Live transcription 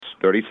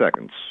30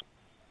 seconds.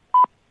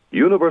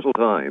 Universal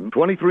time,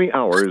 23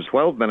 hours,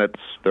 12 minutes,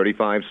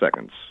 35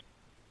 seconds.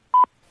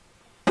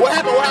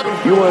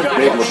 U.S.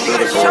 Naval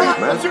Observatory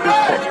Master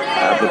Set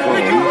at the phone,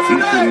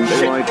 Eastern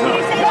Daylight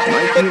Time,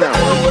 19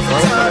 hours,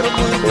 12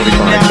 minutes,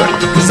 45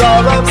 seconds. That's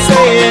all I'm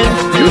saying.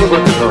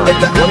 Universal time,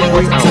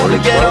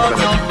 23 hours,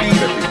 12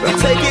 minutes, 50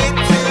 seconds. Take it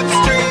to the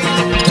street.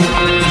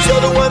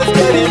 You're the one that's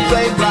getting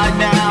played right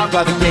now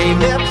by the game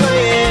they're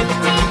playing.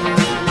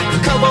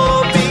 Come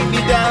on, beat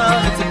me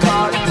down. It's a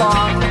card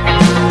park.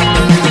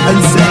 And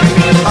say,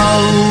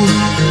 oh,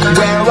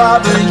 where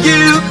are the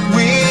youth?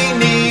 We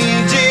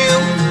need you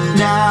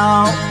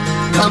now.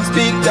 Come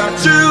speak the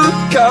truth.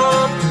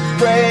 Come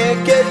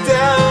break it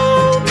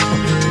down.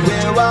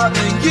 Where are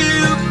the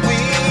youth? We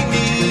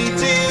need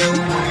you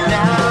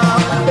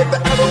now. If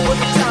there ever was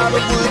a time,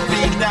 it would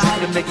be now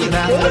to make it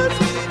happen.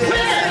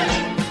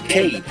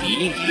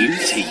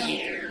 KBUT,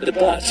 The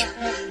Butt.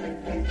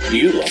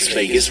 New Las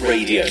Vegas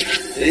Radio.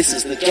 This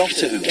is the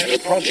Doctor Who Ever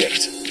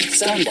Project.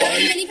 Stand by.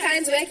 Many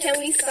kinds, where can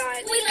we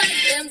start? We like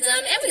them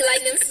dumb and we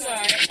like them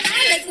smart.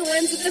 I like the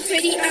ones with the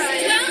pretty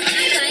eyes. Well,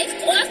 I like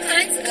all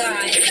kinds of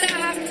guys.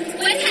 Stop.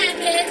 What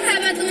happened? How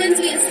about the ones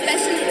we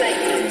especially like?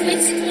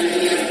 Which ones?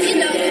 You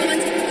know, the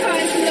ones with the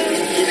cars, you know.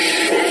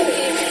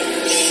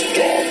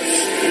 Stop.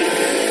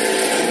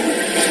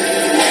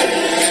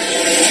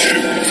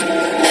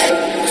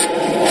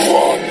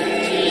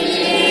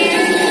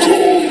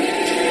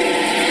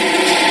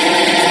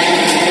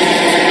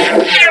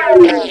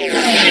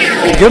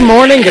 Good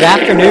morning, good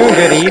afternoon,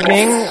 good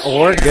evening,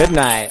 or good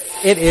night.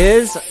 It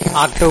is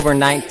October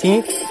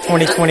 19th,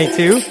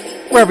 2022.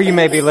 Wherever you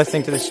may be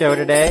listening to the show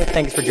today,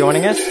 thanks for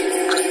joining us.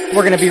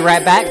 We're going to be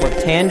right back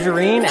with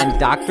Tangerine and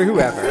Dr.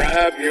 Whoever.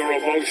 Grab your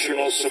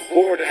emotional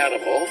support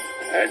animal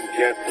and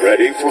get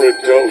ready for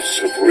a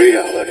dose of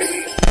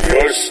reality.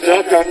 You're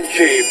stuck on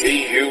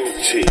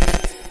KBUT,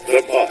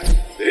 The Butt.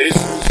 This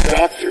is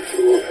Dr.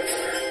 Whoever.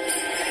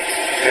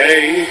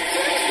 Hey,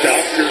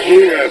 Dr.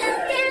 Whoever.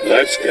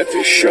 Let's get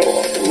this show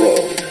on the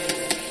road.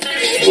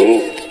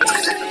 Boom.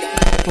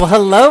 Well,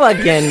 hello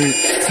again,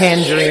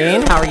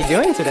 Tangerine. How are you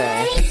doing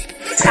today?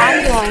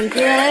 I'm doing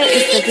good.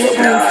 It's a good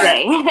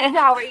Wednesday.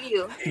 How are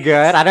you?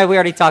 Good. I know we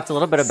already talked a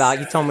little bit about.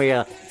 You told me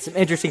some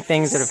interesting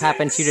things that have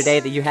happened to you today.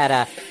 That you had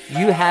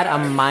a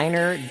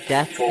minor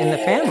death in the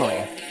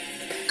family.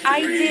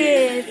 I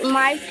did.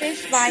 My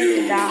fish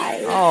life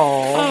died.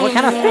 Oh, what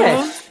kind of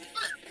fish?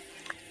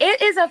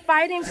 It is a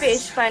fighting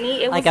fish,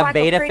 Funny. It Like was a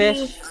betta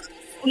fish?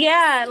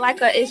 Yeah,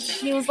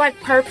 she was like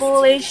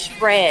purplish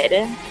red.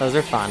 Those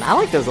are fun. I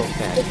like those little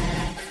fish.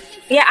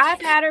 Yeah,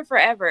 I've had her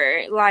forever.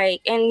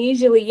 And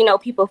usually,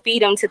 people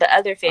feed them to the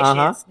other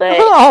fishes, but they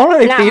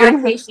not feed my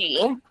them? fishy.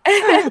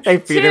 They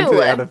feed them to Two.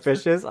 the other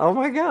fishes? Oh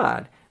my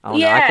god. Oh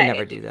Yeah. no, I could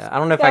never do that. I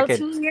don't know if I could.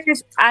 2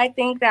 years. I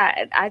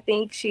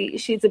think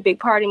she's a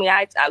big part of me.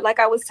 I like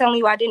I was telling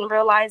you, I didn't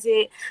realize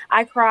it.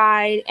 I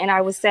cried and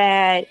I was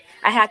sad.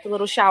 I had the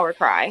little shower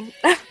cry.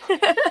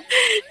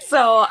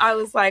 So I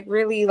was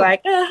really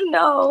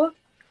no.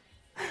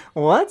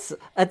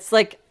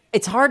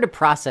 It's hard to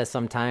process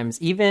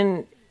sometimes,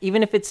 even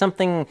if it's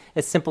something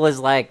as simple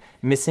as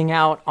missing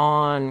out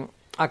on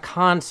a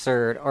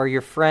concert or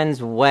your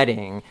friend's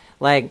wedding.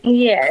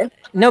 Yes.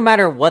 No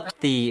matter what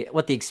the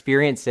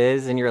experience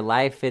is in your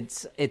life,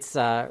 it's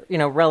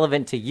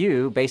relevant to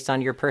you based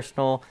on your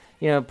personal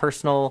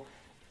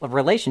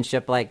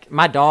relationship.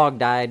 My dog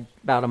died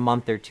about a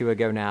month or two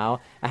ago now.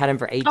 I had him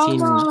for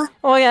 18. Oh.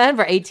 Oh yeah, I had him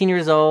for 18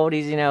 years old.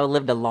 He's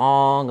lived a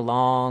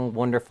long,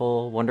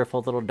 wonderful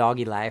little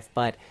doggy life.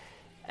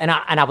 And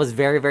I was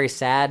very, very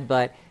sad.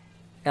 But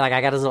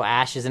I got his little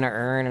ashes in an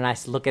urn, and I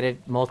look at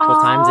it multiple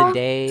times a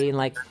day. And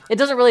it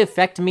doesn't really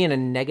affect me in a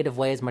negative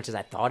way as much as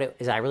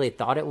I really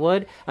thought it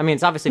would. I mean,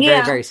 it's obviously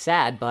very, very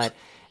sad, but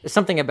there's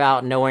something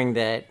about knowing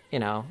that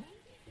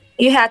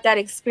you had that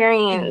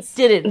experience.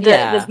 Did it?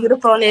 The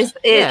beautifulness,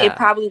 it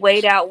probably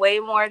weighed out way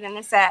more than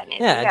the sadness.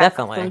 Yeah,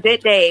 definitely. Some good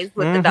days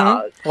with the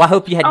dog. Well, I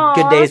hope you had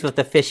good days with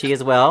the fishy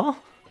as well.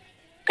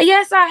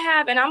 Yes, I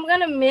have. And I'm going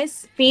to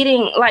miss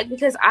feeding,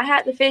 because I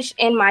had the fish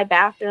in my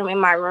bathroom, in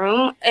my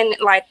room. And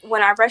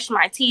when I brush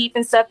my teeth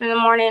and stuff in the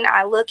morning,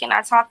 I look and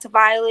I talk to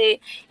Violet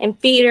and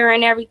feed her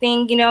and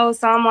everything,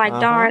 So I'm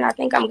darn, I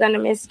think I'm going to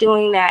miss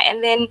doing that.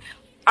 And then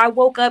I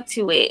woke up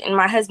to it and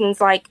my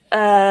husband's like,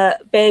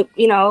 babe,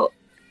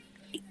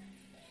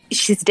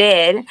 she's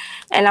dead.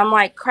 And I'm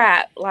like,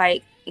 crap,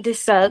 this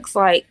sucks.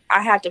 I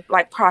had to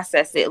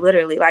process it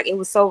literally. It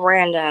was so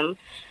random.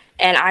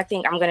 And I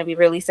think I'm going to be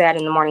really sad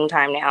in the morning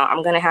time now.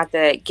 I'm going to have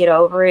to get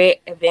over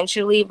it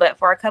eventually. But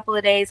for a couple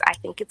of days, I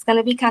think it's going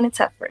to be kind of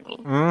tough for me.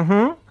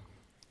 Mm-hmm.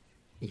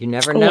 You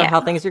never know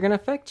how things are going to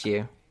affect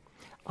you.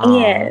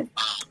 Yes.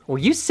 Well,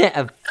 you sent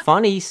a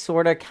funny,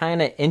 sort of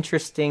kind of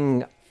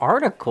interesting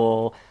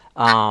article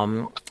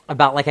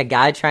about a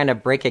guy trying to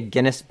break a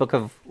Guinness Book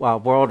of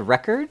World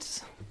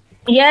Records.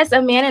 Yes,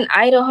 a man in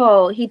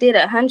Idaho, he did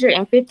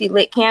 150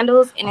 lit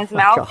candles in his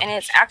mouth. Gosh. And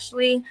it's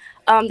actually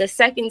the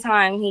second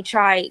time he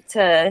tried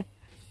to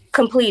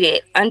complete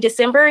it. In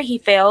December, he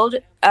failed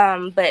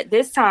But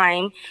this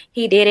time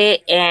he did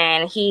it,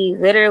 and he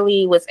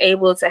literally was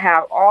able to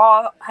have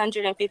all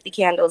 150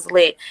 candles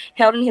lit,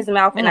 held in his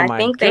mouth, and I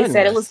think they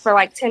said it was for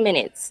like 10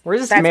 minutes.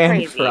 Where's this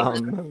man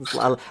from?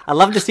 I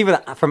love to see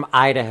from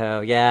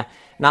Idaho. Yeah,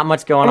 not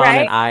much going on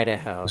in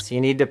Idaho, so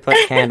you need to put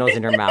candles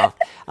in your mouth.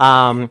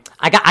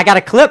 I got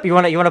a clip. You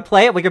want to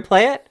play it? We could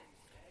play it.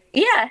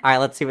 Yeah. All right,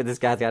 let's see what this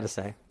guy's got to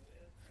say.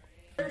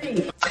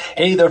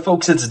 Hey there,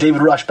 folks, it's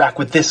David Rush back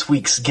with this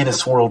week's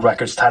Guinness World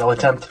Records title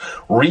attempt,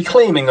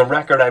 reclaiming a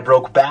record I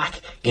broke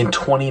back in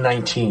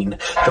 2019.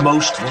 The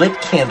most lit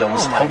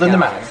candles held in the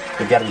mouth.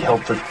 They've got to be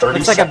held for 30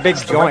 Looks seconds. Like a big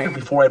the joint. record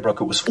before I broke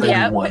it was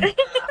 41. Yep.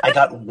 I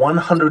got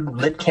 100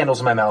 lit candles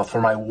in my mouth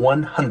for my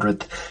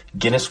 100th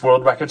Guinness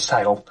World Records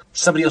title.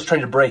 Somebody else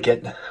tried to break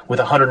it with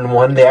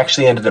 101. They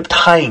actually ended up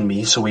tying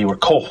me, so we were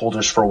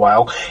co-holders for a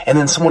while. And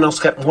then someone else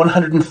got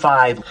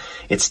 105.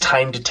 It's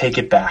time to take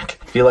it back.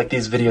 If you like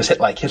these videos, hit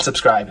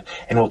subscribe,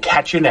 and we'll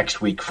catch you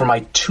next week for my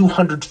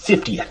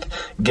 250th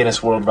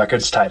Guinness World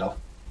Records title.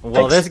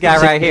 Well, Thanks. This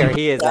guy right here,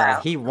 he is.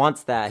 He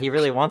wants that. He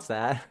really wants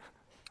that.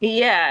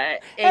 Yeah.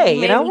 Hey,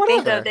 you know,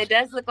 whatever. It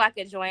does look like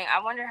a joint.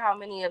 I wonder how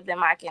many of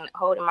them I can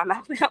hold in my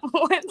mouth at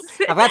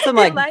once. I've got some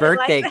like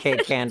birthday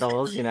cake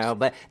candles, you know,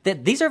 but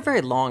these are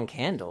very long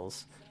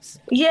candles.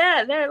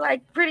 Yeah, they're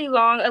like pretty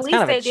long. At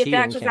least they did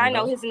that because I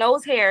know his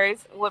nose hairs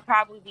would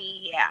probably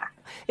be,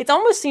 It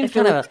almost seems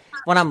kind of,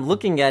 when I'm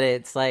looking at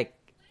it, it's like,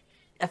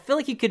 I feel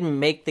like you could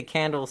make the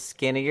candles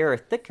skinnier or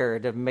thicker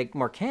to make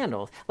more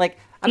candles. Like,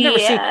 I've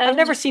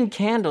never seen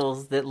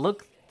candles that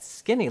look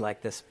skinny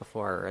like this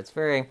before. It's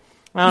very,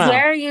 I don't know.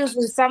 They're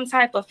using some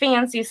type of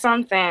fancy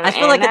something. I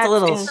feel like it's a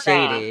little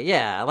shady.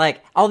 Yeah,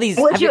 like all these,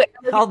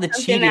 all the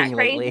cheating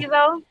lately.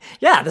 Though?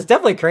 Yeah, that's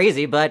definitely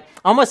crazy, but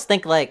I almost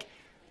think like,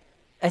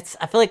 I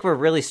feel like we're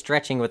really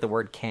stretching with the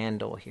word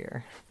candle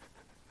here.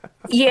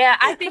 Yeah,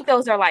 I think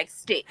those are like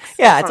sticks.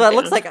 Yeah, so it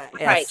looks like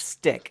a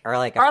stick or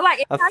like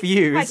a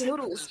fuse. Like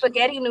noodles,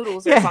 spaghetti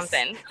noodles or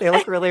something. They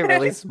look really,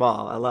 really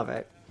small. I love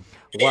it.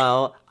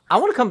 Well, I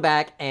want to come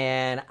back,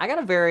 and I got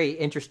a very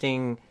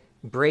interesting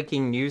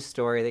breaking news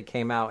story that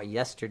came out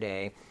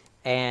yesterday,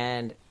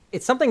 and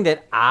it's something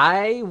that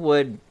I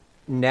would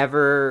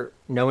never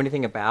know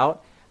anything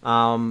about,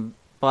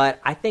 but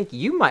I think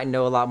you might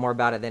know a lot more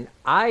about it than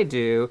I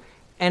do.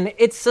 And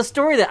it's a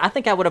story that I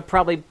think I would have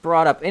probably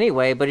brought up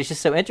anyway, but it's just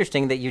so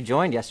interesting that you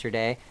joined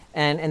yesterday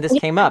and this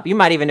came up. You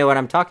might even know what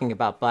I'm talking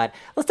about, but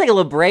let's take a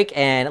little break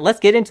and let's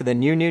get into the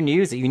new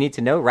news that you need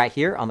to know right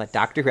here on the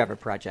Dr. Whoever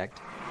Project.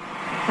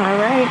 All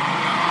right.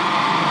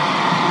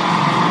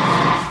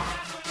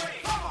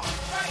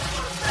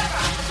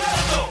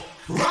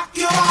 Rock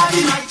your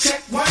body, mic check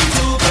 1, 2,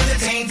 cause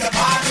it ain't the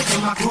party till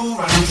my crew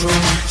run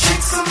through.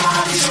 Shake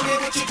somebody, show me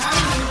what you can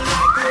do.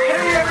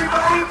 Hey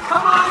everybody,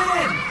 come on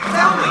in.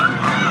 Tell me,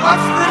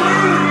 what's the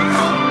news?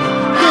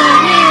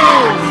 Good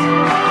news.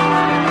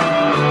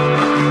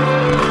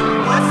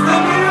 What's the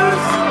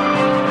news?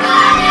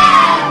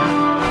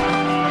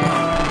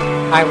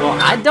 All right, well,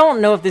 I don't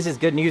know if this is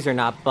good news or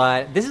not,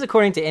 but this is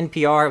according to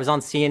NPR. It was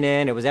on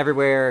CNN. It was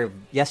everywhere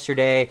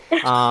yesterday.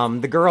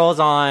 The girls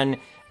on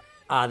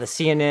the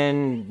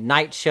CNN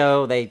night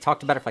show, they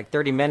talked about it for like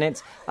 30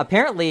 minutes.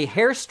 Apparently,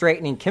 hair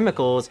straightening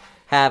chemicals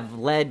have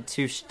led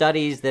to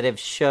studies that have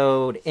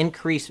showed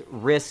increased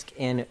risk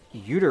in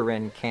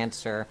uterine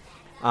cancer.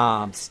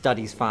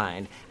 Studies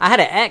find. I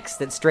had an ex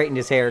that straightened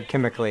his hair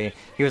chemically.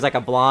 He was like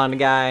a blonde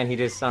guy, and he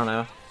just, I don't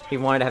know, he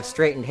wanted to have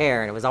straightened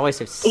hair, and it was always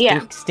so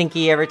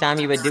stinky every time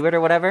he would do it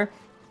or whatever.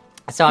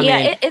 So, I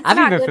mean, I've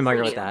even been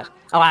familiar with that.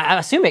 Oh, I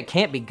assume it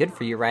can't be good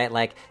for you, right?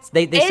 Like,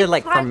 they said,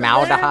 like,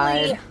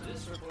 formaldehyde.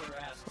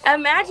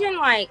 Imagine,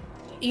 like,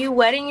 you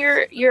wetting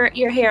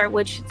your hair,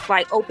 which is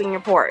like open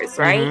your pores,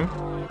 right?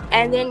 Mm-hmm.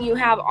 And then you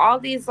have all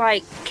these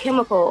like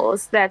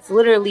chemicals that's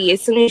literally,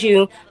 as soon as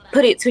you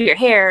put it to your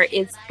hair,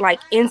 it's like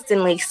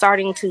instantly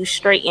starting to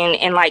straighten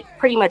and like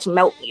pretty much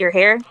melt your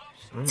hair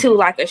to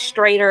like a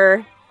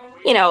straighter,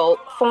 you know,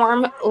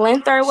 form,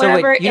 length or whatever.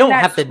 So wait, you don't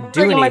have to do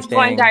pretty anything. Much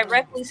going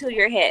directly to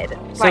your head.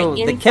 So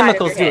like the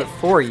chemicals do it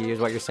for you, is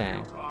what you're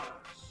saying.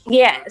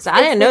 Yes. So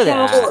I didn't know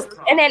that.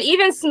 And then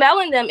even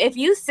smelling them, if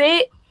you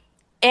sit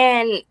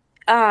and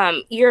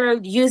you're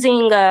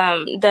using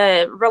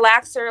the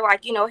relaxer,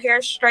 like, you know,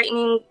 hair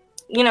straightening,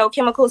 you know,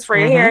 chemicals for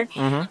your hair,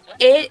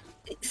 it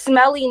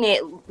smelling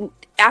it,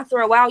 after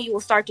a while you will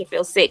start to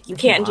feel sick. You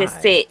can't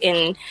just sit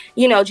and,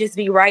 you know, just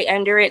be right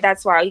under it.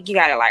 That's why you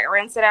gotta like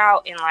rinse it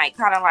out and like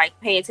kind of like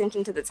pay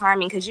attention to the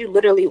timing, because you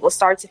literally will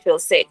start to feel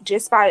sick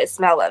just by the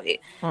smell of it.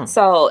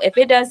 So if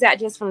it does that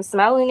just from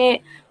smelling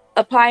it,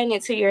 applying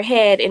it to your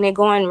head and it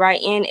going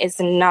right in, it's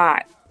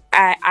not.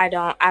 I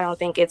don't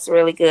think it's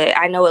really good.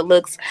 I know it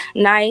looks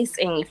nice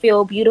and you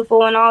feel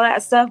beautiful and all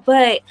that stuff,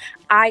 but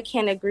I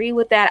can agree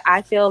with that.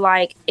 I feel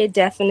like it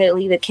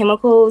definitely, the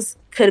chemicals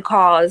could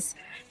cause,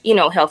 you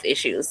know, health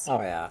issues.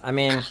 Oh yeah. I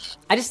mean,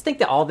 I just think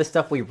that all this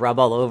stuff we rub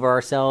all over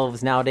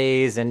ourselves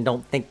nowadays and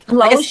don't think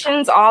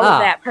lotions, all of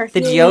that,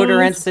 perfume, the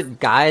deodorants that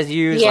guys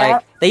use,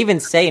 like they even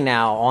say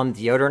now on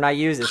deodorant I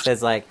use, it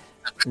says like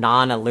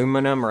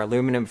non-aluminum or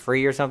aluminum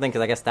free or something,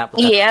 because I guess that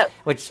was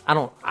which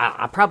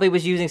I probably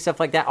was using stuff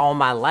like that all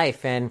my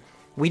life, and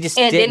we just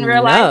didn't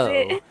realize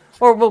know. it.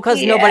 Or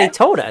because nobody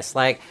told us.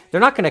 Like,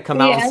 they're not going to come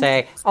out and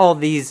say, oh,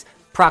 these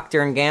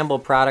Procter & Gamble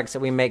products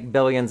that we make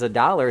billions of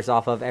dollars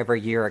off of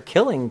every year are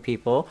killing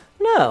people.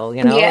 No,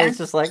 it's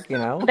just like,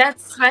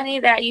 That's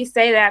funny that you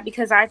say that,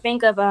 because I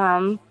think of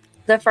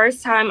the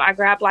first time I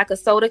grabbed like a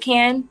soda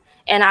can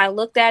and I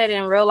looked at it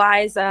and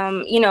realized,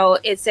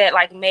 it said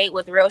like made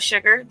with real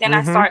sugar. Then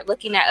I started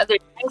looking at other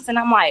drinks and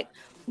I'm like,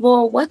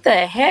 well, what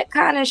the heck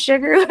kind of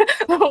sugar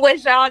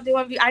was y'all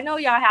doing? I know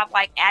y'all have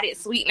like added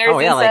sweeteners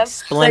and like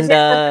stuff. Splenda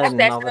But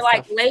and all you're that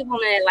like stuff. labeling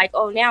it like,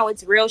 oh, now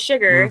it's real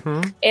sugar.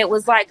 It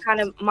was like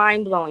kind of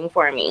mind blowing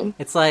for me.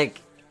 It's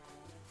like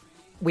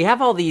we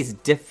have all these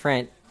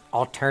different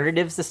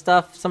alternatives to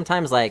stuff.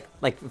 Sometimes like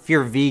if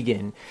you're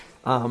vegan,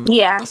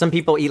 some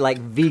people eat like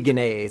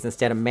veganese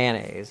instead of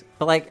mayonnaise.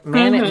 But like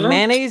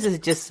mayonnaise is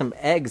just some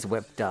eggs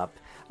whipped up.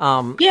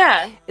 By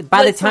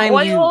the time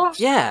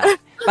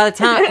by the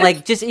time,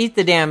 like, just eat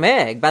the damn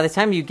egg. By the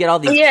time you get all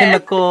these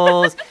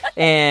chemicals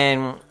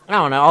and, I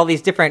don't know, all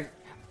these different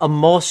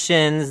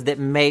emulsions that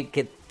make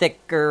it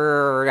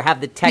thicker or have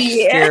the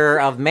texture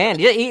of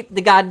mayonnaise. You eat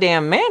the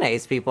goddamn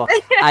mayonnaise, people.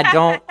 I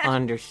don't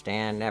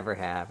understand. Never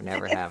have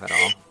at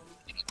all.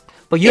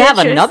 But you have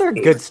another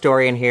good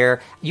story in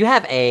here. You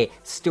have a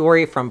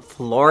story from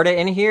Florida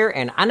in here,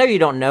 and I know you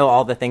don't know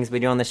all the things we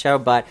do on the show,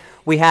 but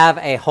we have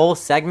a whole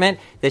segment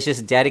that's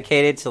just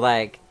dedicated to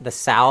like the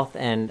South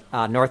and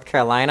North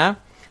Carolina.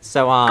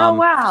 So, oh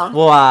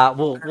wow,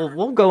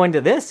 we'll go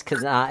into this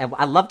because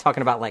I love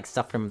talking about like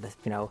stuff from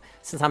the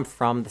since I'm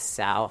from the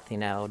South,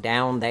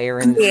 down there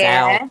in the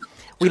South.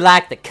 We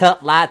like to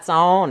cut lights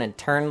on and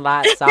turn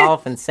lights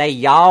off and say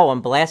y'all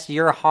and bless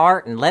your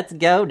heart and let's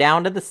go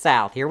down to the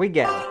South. Here we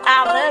go.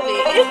 I love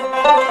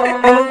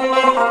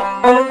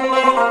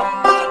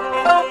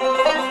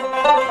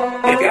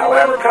it. If y'all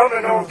ever come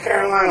to North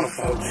Carolina,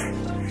 folks,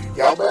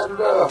 y'all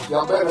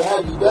better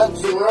have your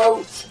ducks in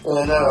rows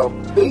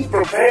and be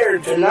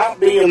prepared to not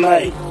be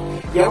amazed.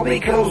 Y'all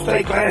be cool,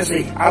 stay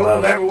classy. I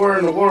love everywhere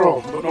in the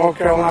world but North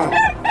Carolina.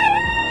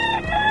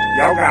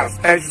 Y'all got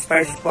a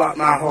special spot in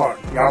my heart.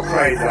 Y'all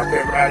crazy. I'll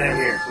fit right in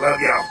here. Love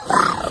y'all.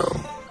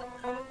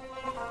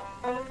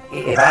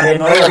 If I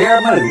didn't live here,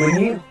 I'd move,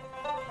 wouldn't you?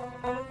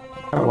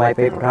 The way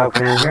people talk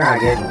around here, I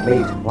guess it'd be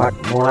what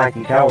more like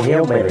you told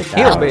hillbilly talk.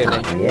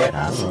 Hillbilly. Yeah,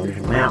 I don't know,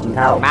 just mountain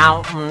talk.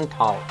 Mountain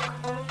talk.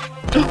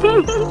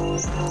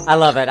 I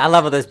love it. I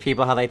love all those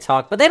people, how they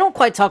talk. But they don't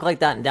quite talk like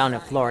that down in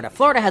Florida.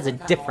 Florida has a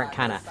different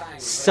kind of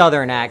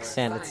southern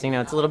accent. It's,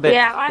 it's a little bit...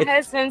 Yeah, my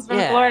husband's from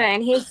Florida,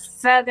 and he's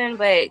southern,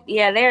 but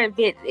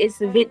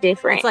it's a bit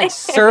different. It's like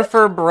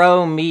surfer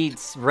bro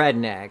meets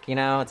redneck,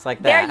 It's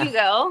like that. There you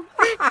go.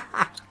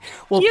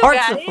 Well,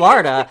 parts of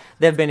Florida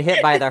that have been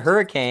hit by the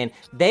hurricane,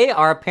 they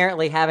are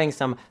apparently having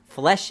some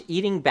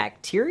flesh-eating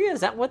bacteria. Is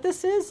that what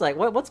this is? Like,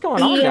 what's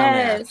going on down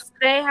there? Yes,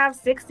 they have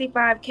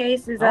 65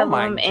 cases of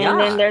them, and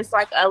then there's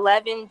like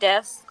 11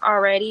 deaths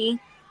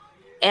already.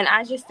 And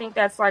I just think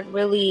that's like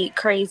really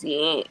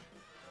crazy.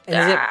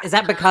 Is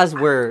that because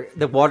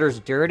the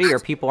water's dirty, or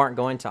people aren't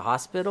going to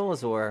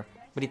hospitals, or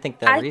what do you think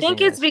the reason is? I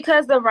think it's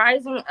because the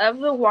rising of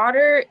the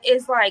water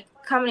is like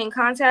coming in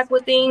contact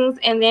with things,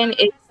 and then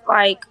it's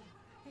like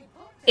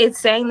it's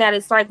saying that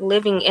it's like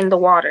living in the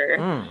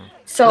water.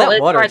 So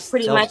it's like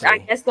pretty much, I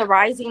guess, the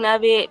rising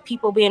of it,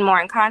 people being more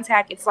in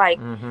contact, it's like,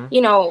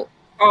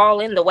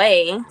 all in the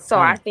way. So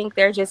I think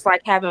they're just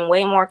like having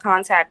way more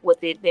contact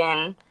with it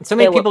than so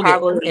many people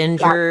get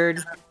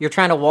injured. You're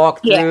trying to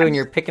walk through and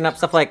you're picking up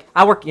stuff like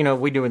I work,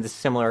 we doing this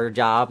similar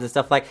jobs and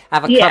stuff like I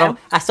have a cut on,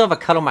 I still have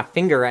a cut on my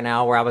finger right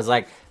now where I was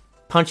like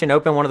punching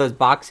open one of those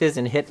boxes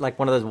and hit like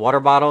one of those water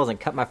bottles and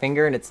cut my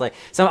finger, and it's like,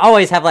 so I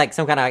always have like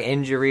some kind of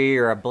injury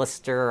or a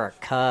blister or a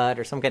cut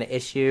or some kind of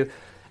issue.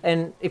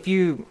 And if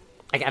you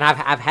and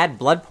I've had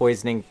blood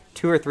poisoning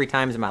 2 or 3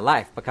 times in my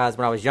life because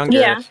when I was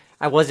younger,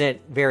 I wasn't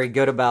very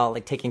good about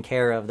like taking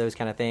care of those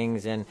kind of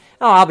things. And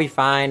I'll be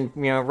fine.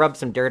 Rub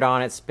some dirt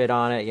on it, spit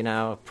on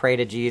it. Pray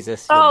to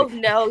Jesus. Oh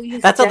no,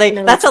 that's how they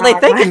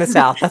think in the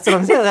South. That's what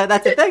I'm saying.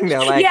 That's the thing, though.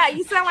 Like, yeah,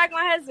 you sound like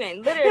my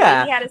husband. Literally,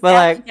 he had a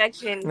staph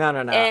infection. No,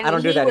 I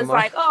don't do that anymore. He was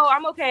like, "Oh,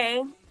 I'm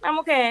okay.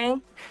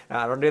 No,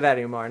 I don't do that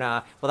anymore.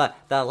 Nah. Well,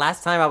 the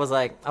last time I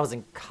was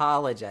in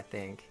college, I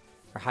think,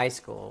 or high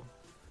school.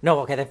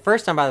 No, okay. The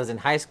first time I was in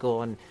high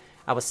school and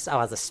I was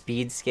a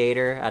speed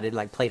skater.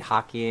 I played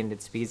hockey and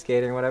did speed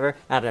skating or whatever.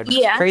 I had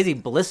a crazy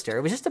blister.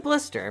 It was just a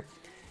blister,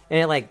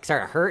 and it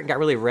started to hurt and got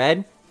really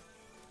red.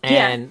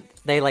 And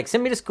they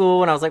sent me to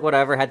school, and I was like,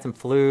 whatever. Had some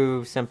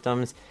flu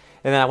symptoms,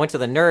 and then I went to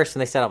the nurse,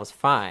 and they said I was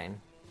fine,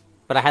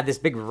 but I had this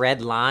big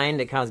red line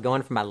that kind of was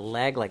going from my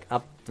leg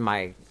up to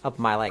my to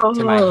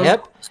my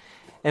hip,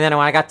 and then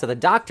when I got to the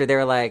doctor, they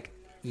were like,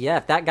 yeah,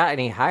 if that got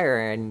any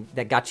higher and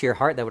that got to your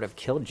heart, that would have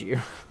killed you.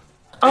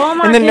 Oh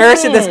my! And the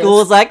nurse at the school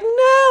was like,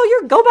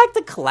 "No, go back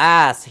to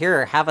class.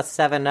 Here, have a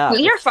 7-Up."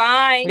 You're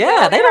fine.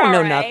 Yeah, they don't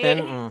know right.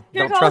 nothing.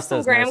 Don't trust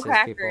those graham nurses,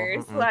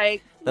 crackers. people.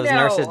 Those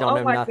nurses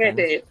don't know nothing.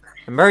 Goodness.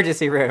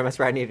 Emergency room. That's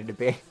where I needed to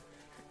be.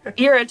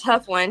 You're a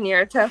tough one.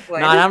 You're a tough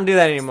one. No, I don't do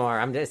that anymore.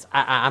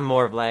 I'm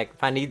more of like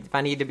if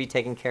I need to be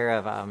taken care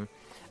of. I'm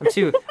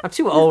too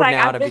old like,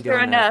 now I've to be been through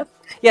doing enough.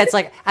 that. Yeah, it's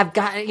like I've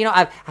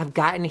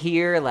gotten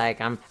here. Like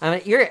I'm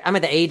at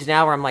the age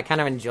now where I'm like kind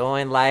of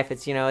enjoying life.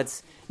 It's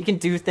you can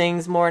do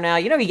things more now.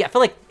 I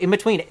feel like in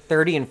between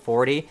 30 and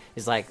 40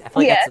 is like I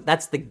feel like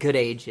that's the good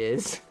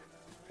ages.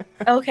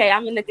 Okay,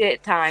 I'm in the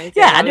good times.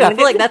 Yeah, I do. I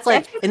feel like that's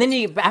like, and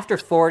then after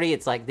 40,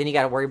 it's like then you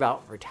got to worry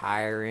about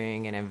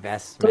retiring and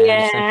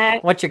investments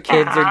and what your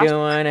kids are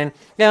doing, and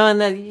in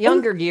the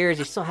younger years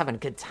you're still having a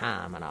good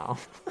time and all.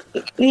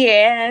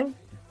 Yeah.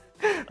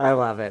 I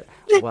love it.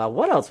 Well,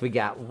 what else we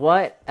got?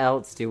 What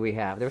else do we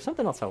have? There was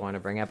something else I wanted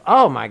to bring up.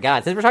 Oh my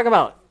God! Since we're talking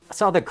about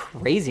all the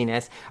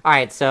craziness, all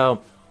right,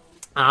 so.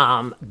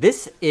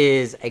 This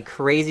is a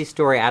crazy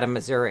story out of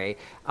Missouri.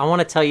 I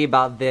want to tell you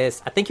about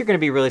this. I think you're going to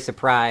be really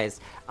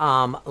surprised.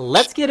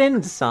 Let's get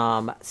into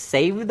some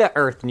Save the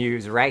Earth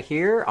news right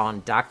here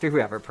on Dr.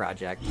 Whoever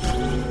Project.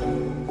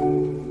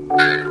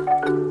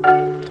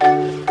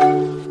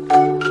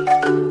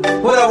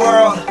 What up,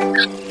 world?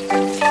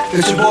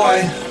 It's your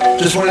boy,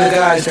 just one of the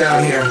guys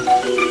down here.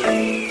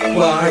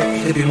 Well, I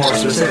could be more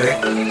specific.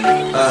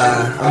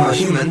 I'm a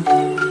human.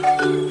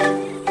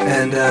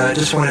 And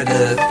just wanted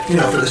to,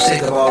 for the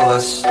sake of all of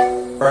us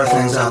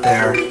Earthlings out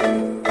there,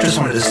 just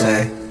wanted to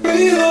say,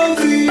 we love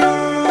the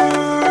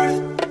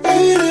Earth,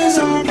 it is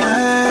our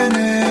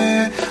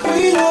planet.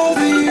 We love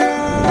the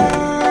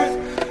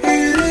Earth,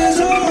 it is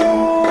our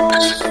home.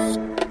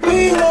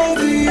 We love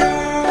the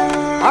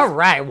Earth. All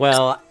right,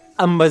 well,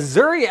 a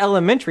Missouri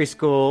elementary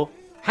school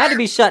had to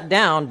be shut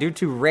down due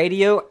to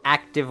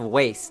radioactive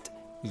waste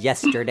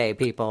yesterday,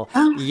 people.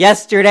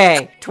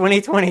 Yesterday,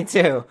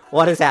 2022.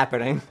 What is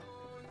happening?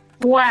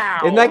 Wow.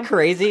 Isn't that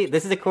crazy?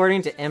 This is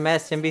according to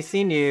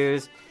MSNBC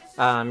News.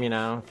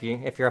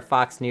 If you're a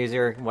Fox News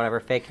or whatever,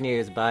 fake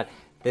news, but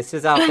this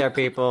is out there,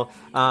 people.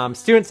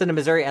 Students in a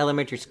Missouri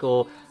elementary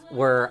school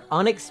had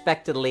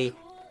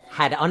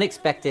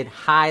unexpected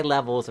high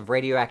levels of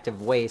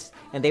radioactive waste,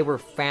 and they were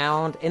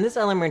found in this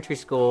elementary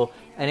school,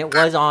 and it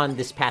was on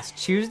this past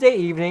Tuesday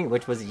evening,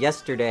 which was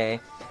yesterday.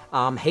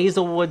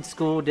 Hazelwood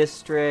School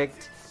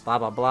District, blah,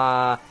 blah,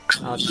 blah.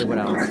 Let's see what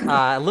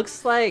else. It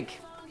looks like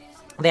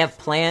they have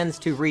plans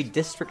to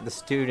redistrict the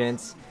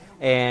students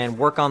and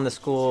work on the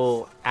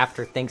school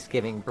after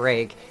Thanksgiving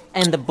break.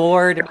 And the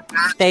board,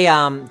 they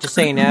just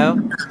so you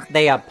know,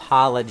 they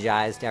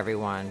apologized to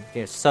everyone.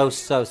 So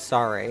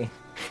sorry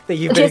that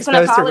you've been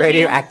exposed to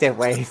radioactive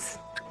waste.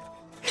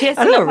 I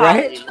know,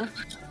 right?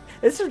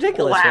 It's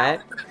ridiculous,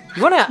 right?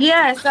 You wanna?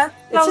 Yes, that's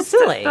it's just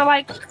silly. So,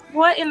 like,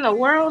 what in the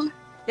world?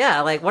 Yeah,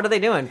 like, what are they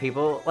doing,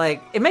 people?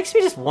 Like, it makes me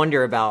just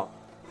wonder about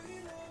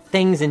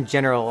things in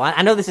general.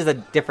 I know this is a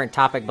different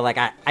topic, but like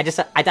I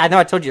know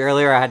I told you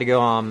earlier I had to go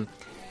on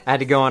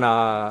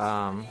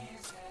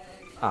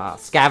a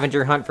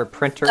scavenger hunt for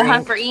printer ink.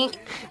 Hunt for ink.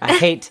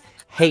 I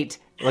hate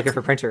looking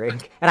for printer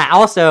ink, and I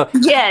also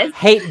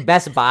hate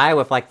Best Buy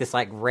with like this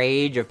like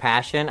rage of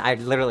passion. I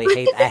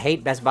literally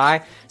hate Best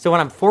Buy. So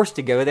when I'm forced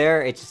to go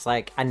there, it's just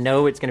like I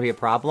know it's gonna be a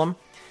problem.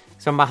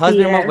 So my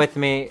husband went with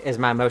me as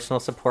my emotional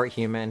support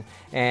human,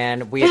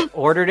 and we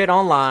ordered it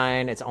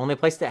online. It's the only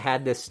place that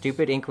had this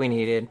stupid ink we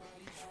needed.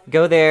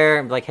 Go there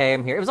and be like, hey,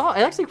 I'm here. It was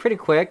actually pretty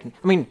quick. I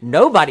mean,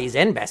 nobody's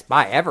in Best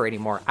Buy ever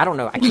anymore. I don't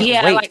know. I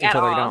can't wait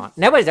until they're gone.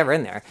 Nobody's ever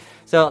in there.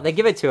 So they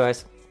give it to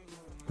us.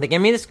 They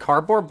give me this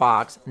cardboard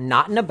box,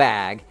 not in a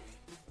bag.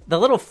 The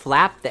little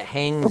flap that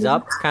hangs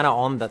up kind of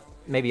on the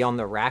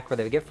rack where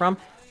they get from.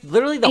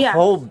 Literally the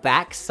whole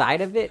back side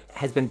of it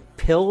has been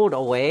peeled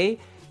away.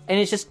 And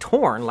it's just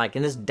torn, like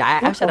in this I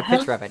actually had a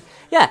picture of it.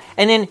 Yeah,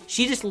 and then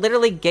she just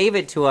literally gave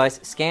it to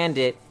us, scanned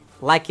it,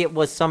 like it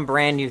was some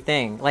brand new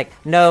thing. Like,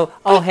 no,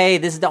 hey,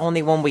 this is the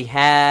only one we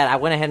had. I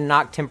went ahead and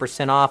knocked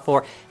 10% off.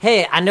 Or,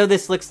 hey, I know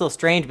this looks a little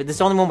strange, but this is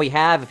the only one we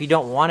have. If you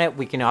don't want it,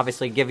 we can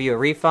obviously give you a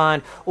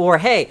refund. Or,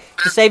 hey,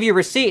 to save you a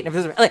receipt.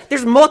 If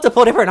there's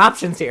multiple different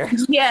options here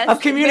of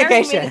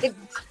communication.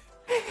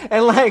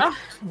 And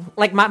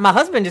like my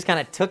husband just kind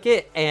of took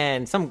it,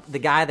 and the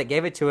guy that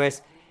gave it to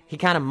us, he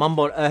kind of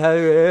mumbled,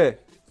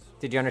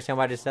 Did you understand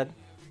what I just said?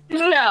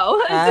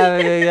 No. Have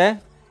a good day.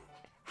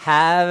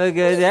 Have a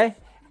good day.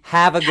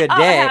 Have a good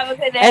day. Have a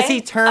good day. As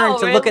he turned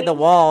to look at the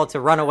wall to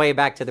run away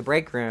back to the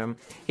break room,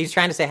 he's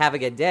trying to say, have a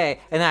good day.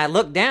 And then I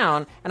look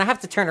down, and I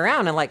have to turn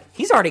around, and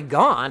he's already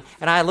gone.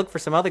 And I look for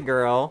some other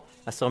girl.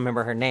 I still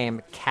remember her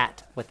name,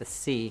 Cat with a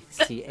C,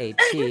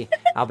 C-A-T.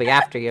 I'll be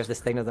after you if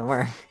this thing doesn't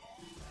work.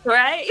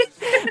 Right?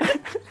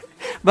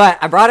 But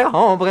I brought it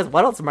home, because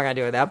what else am I going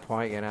to do at that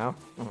point,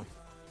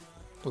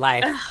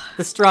 Life.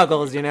 The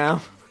struggles, Oh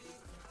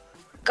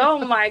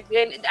my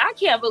goodness! I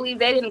can't believe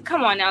they didn't.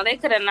 Come on now, they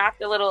could have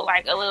knocked a little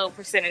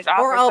percentage off,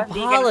 or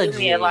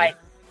apology,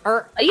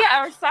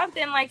 or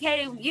something like,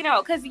 hey,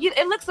 because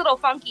it looks a little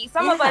funky.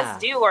 Some of us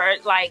do, or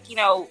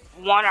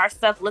want our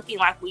stuff looking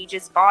like we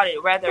just bought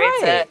it, whether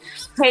it's a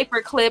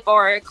paper clip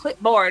or a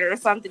clipboard or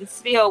something.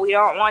 Still, we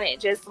don't want it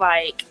just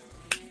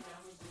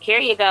here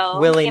you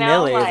go, willy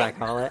nilly, as I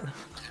call it.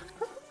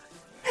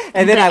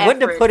 And then I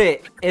went to put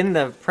it in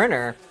the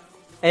printer.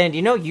 And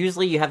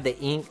usually you have the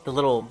ink,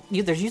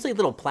 there's usually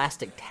little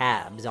plastic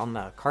tabs on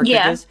the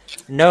cartridges. Yeah.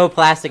 No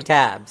plastic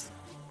tabs.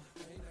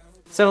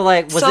 So,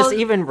 was this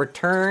even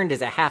returned?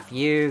 Is it half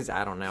used?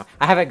 I don't know.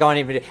 I haven't gone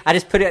even. I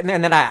just put it in there,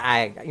 and then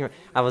I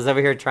was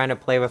over here trying to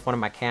play with one of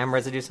my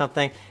cameras to do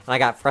something, and I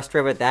got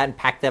frustrated with that and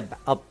packed it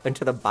up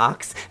into the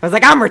box. I was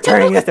like, I'm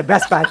returning this to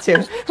Best Buy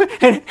too.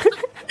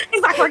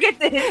 He's like, forget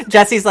this.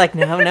 Jesse's like,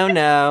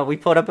 no. We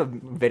pulled up a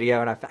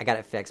video, and I got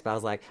it fixed, but I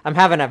was like, I'm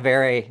having a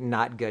very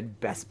not good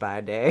Best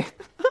Buy day.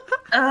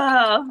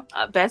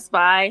 Best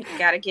Buy,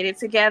 gotta get it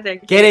together.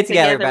 Get it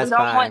together, Best Buy.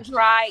 We don't want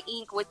dry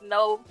ink with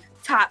no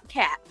top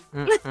cap.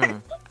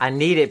 I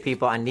need it,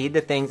 people. I need the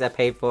things I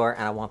paid for,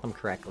 and I want them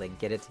correctly.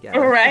 Get it together.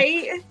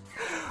 Right?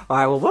 All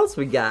right, well, what else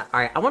we got?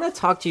 All right, I want to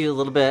talk to you a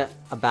little bit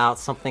about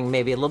something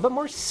maybe a little bit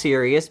more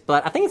serious,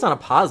 but I think it's on a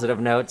positive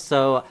note.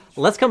 So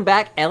let's come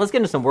back, and let's get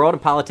into some world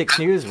and politics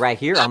news right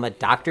here on the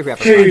Dr.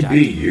 Whoever Project.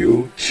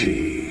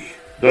 KBUT,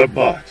 The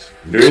Butt,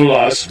 New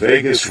Las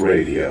Vegas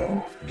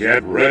Radio.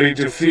 Get ready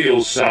to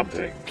feel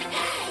something.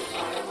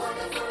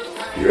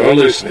 You're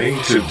listening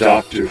to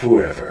Dr.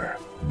 Whoever.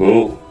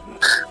 Boom.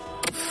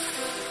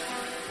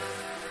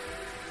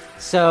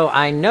 So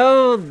I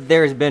know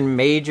there's been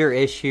major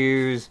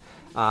issues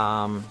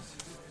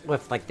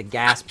with the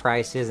gas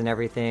prices and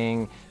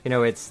everything.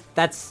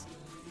 That's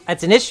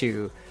an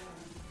issue.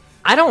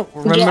 I don't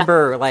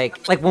remember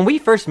like when we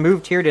first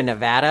moved here to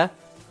Nevada,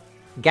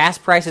 gas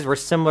prices were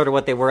similar to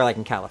what they were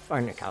in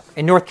California,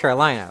 in North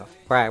Carolina,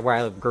 where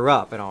I grew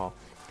up and all.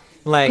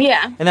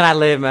 And then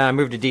I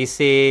moved to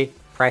DC.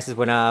 Prices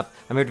went up.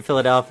 I moved to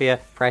Philadelphia.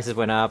 Prices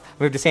went up.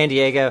 Moved to San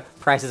Diego.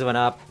 Prices went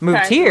up.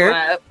 Moved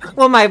here.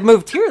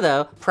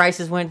 Though,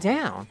 prices went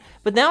down.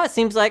 But now it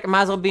seems like I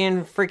might as well be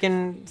in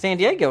freaking San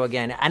Diego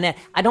again. And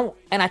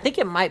I think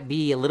it might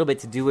be a little bit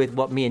to do with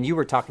what me and you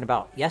were talking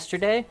about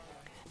yesterday,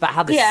 about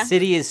how the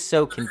city is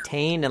so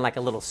contained in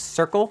a little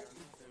circle.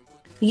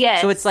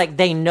 Yes. So it's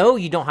they know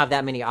you don't have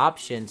that many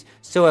options.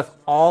 So if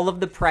all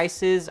of the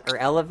prices are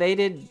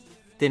elevated,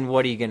 then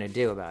what are you going to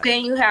do about it?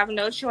 Then you have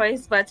no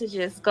choice but to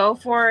just go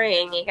for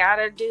it, and you got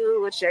to do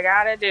what you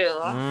got to do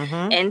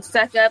and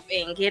suck up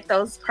and get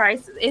those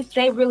prices. If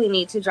they really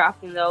need to drop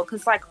them, though,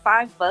 because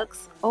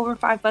 $5, over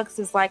 $5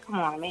 is come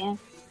on, man.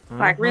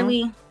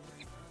 Really?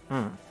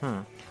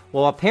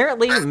 Well,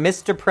 apparently,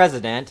 Mr.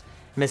 President,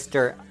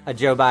 Mr.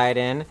 Joe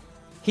Biden,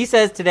 he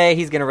says today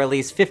he's going to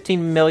release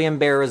 15 million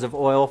barrels of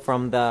oil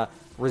from the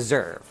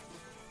reserve.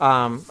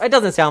 It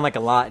doesn't sound like a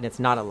lot, and it's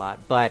not a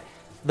lot, but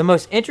the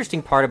most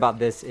interesting part about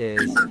this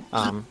is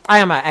I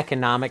am an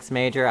economics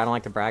major. I don't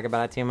like to brag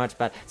about it too much,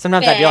 but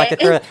sometimes I do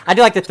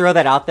like to throw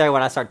that out there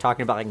when I start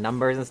talking about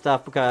numbers and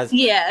stuff, because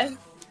I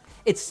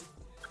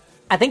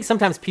think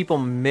sometimes people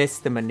miss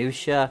the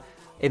minutia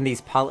in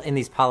these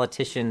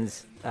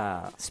politicians'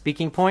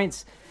 speaking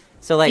points.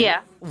 So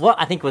what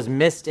I think was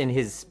missed in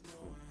his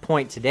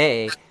point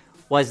today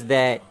was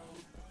that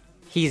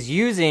he's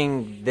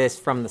using this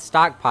from the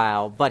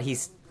stockpile, but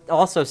he's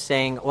also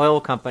saying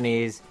oil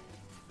companies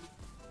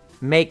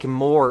make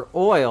more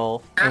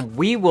oil and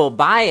we will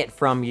buy it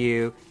from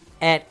you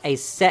at a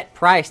set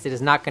price that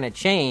is not going to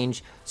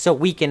change, so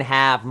we can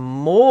have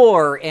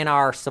more in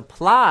our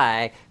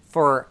supply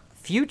for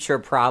future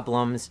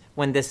problems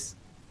when this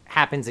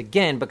happens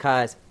again,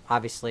 because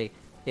obviously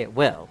it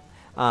will.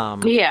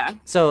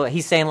 So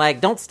he's saying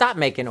don't stop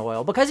making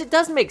oil, because it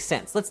does make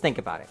sense. Let's think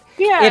about it.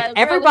 If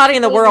everybody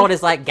in the world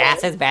is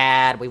gas is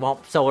bad, we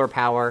want solar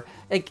power,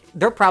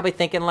 they're probably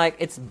thinking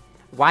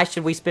why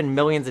should we spend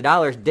millions of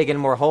dollars digging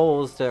more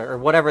holes or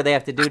whatever they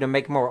have to do to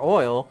make more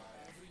oil?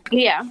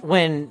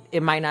 When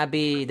it might not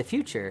be the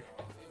future.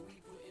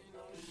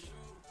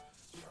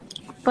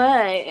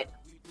 But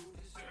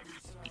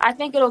I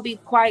think it'll be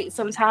quite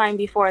some time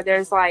before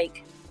there's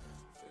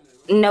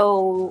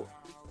no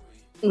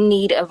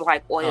need of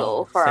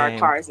oil for our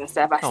cars and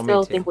stuff. I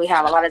still think we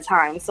have a lot of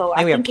time. So I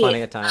think we have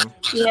plenty of time.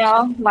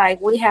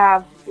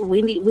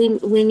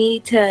 We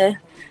need to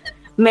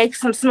make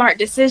some smart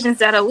decisions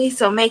that at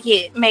least will make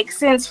it make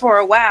sense for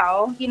a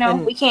while.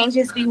 We can't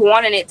just be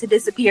wanting it to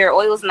disappear.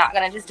 Oil's not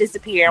going to just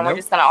disappear, and we're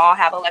just going to all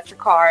have electric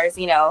cars,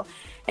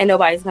 and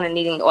nobody's going to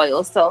need any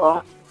oil.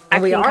 So I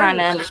can kind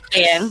of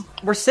understand.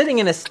 We're sitting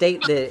in a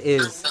state that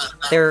is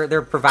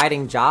they're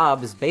providing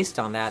jobs based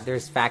on that.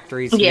 There's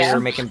factories here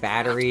making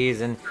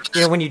batteries, and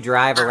when you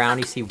drive around,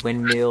 you see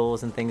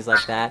windmills and things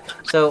like that.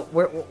 So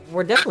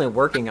we're definitely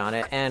working on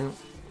it, and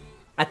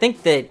I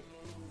think that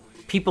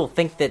people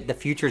think that the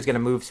future is going to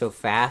move so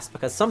fast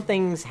because some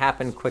things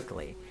happen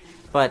quickly.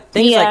 But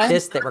things like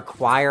this that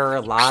require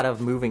a lot of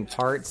moving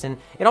parts, and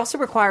it also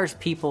requires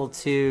people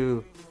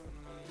to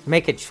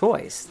make a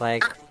choice.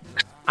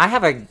 I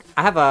have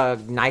a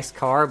nice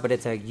car, but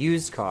it's a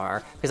used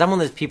car, because I'm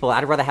one of those people,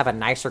 I'd rather have a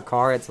nicer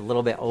car that's a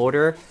little bit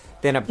older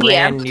than a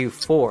brand new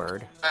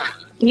Ford.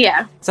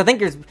 So I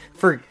think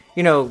for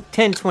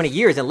 10, 20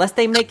 years, unless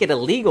they make it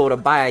illegal to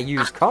buy a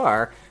used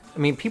car, I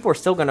mean, people are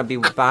still going to be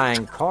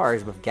buying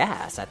cars with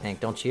gas, I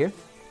think, don't you?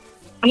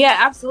 Yeah,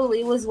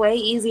 absolutely. It was way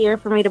easier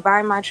for me to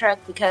buy my truck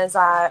because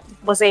I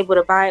was able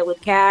to buy it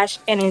with cash,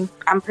 and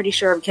I'm pretty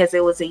sure because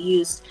it was a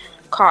used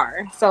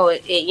car. So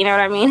you know what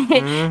I mean?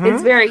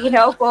 It's very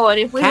helpful. And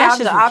if we Cash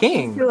have is the the option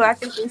king. to, I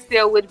think we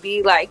still would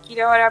be like, you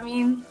know what I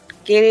mean?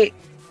 Get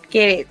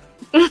it.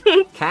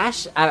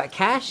 Cash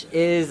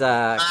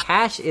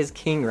is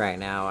king right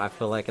now. I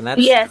feel like, and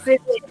that's Yes,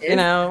 it is.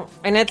 and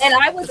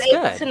I was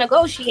able to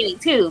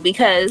negotiate too,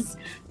 because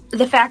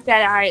the fact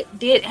that I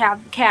did have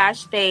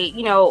cash, they,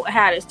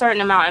 had a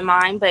certain amount in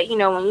mind. But,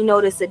 when you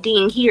notice a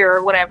ding here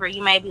or whatever,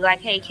 you may be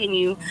like, hey, can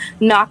you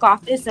knock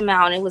off this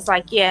amount? It was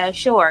like, yeah,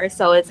 sure.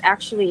 So it's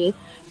actually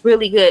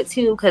really good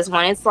too, because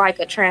when it's like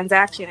a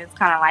transaction, it's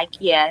kind of like,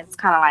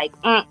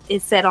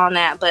 it's set on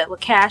that. But with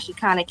cash, you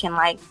kind of can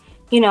like,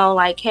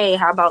 hey,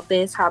 how about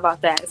this? How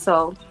about that?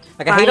 So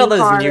like, I hate all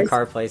those new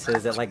car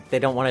places that like they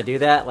don't want to do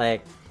that.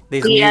 Like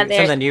these some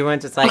of the new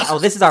ones, it's like, oh,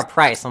 this is our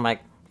price. I'm like,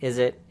 is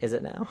it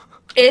now?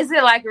 Is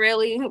it like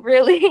really?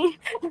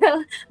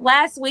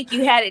 Last week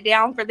you had it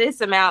down for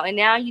this amount, and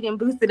now you can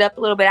boost it up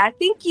a little bit. I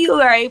think you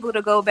are able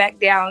to go back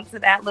down to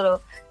that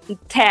little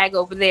tag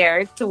over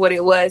there to what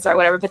it was or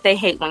whatever. But they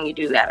hate when you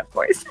do that, of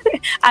course.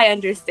 I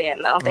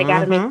understand though. They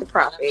got to make the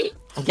profit.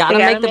 Gotta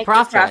make the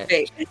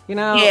profit.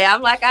 Yeah,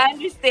 I'm like, I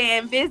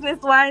understand.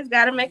 Business wise,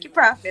 gotta make your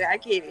profit. I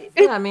get it.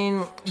 Yeah, I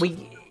mean,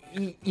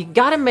 you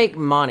gotta make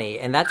money,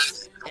 and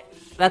that's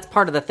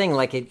part of the thing.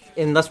 Like,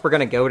 unless we're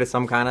gonna go to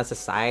some kind of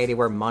society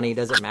where money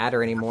doesn't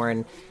matter anymore,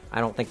 and I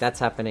don't think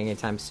that's happening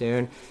anytime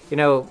soon.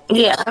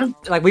 Yeah.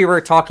 Like we were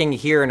talking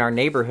here in our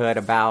neighborhood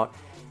about,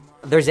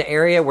 there's an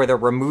area where they're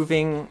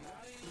removing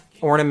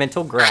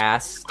ornamental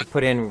grass to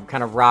put in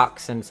kind of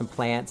rocks and some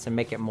plants and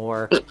make it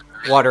more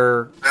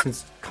water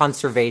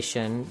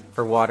conservation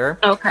for water.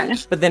 Okay.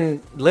 But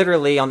then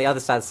literally on the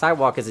other side of the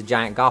sidewalk is a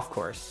giant golf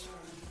course.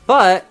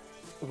 But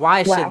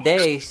why should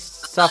they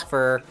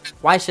suffer?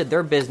 Why should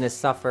their business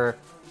suffer?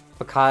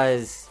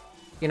 Because,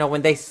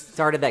 when they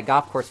started that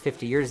golf course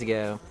 50 years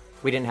ago,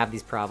 we didn't have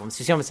these problems.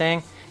 You see what I'm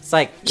saying? It's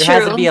like there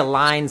has to be a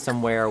line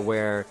somewhere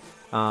where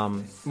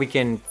we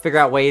can figure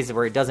out ways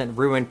where it doesn't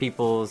ruin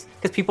people's,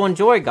 because people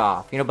enjoy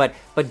golf,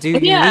 but do you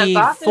need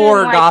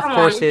four golf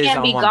courses you can't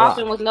on be one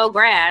golfing block? with no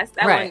grass.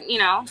 That Right.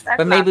 that's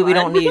But maybe not we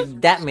fun. don't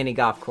need that many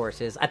golf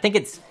courses. I think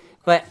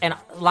and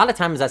a lot of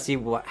times I see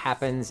what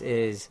happens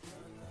is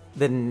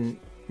the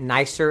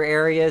nicer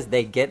areas,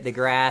 they get the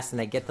grass and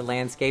they get the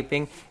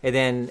landscaping, and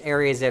then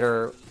areas that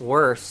are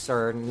worse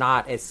or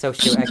not as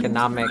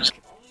socioeconomic,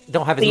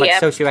 don't have as much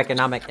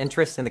socioeconomic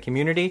interest in the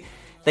community,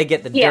 they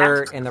get the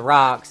dirt and the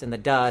rocks and the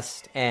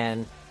dust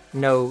and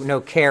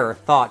no care or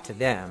thought to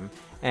them.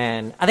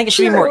 And I think it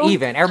should be more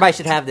even. Everybody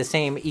should have the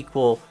same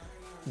equal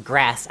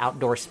grass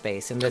outdoor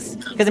space. And this,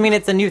 because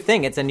it's a new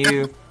thing. It's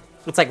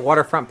like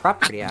waterfront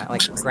property.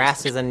 Like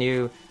grass is a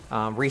new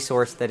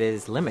resource that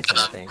is limited,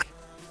 I think.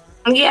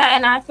 Yeah,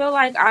 and I feel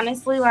like,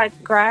 honestly,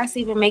 like grass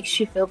even makes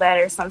you feel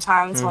better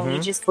sometimes when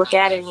you just look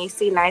at it and you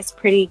see nice,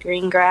 pretty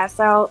green grass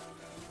out.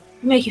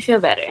 It make you feel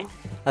better.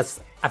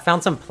 I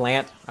found some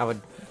plant. I would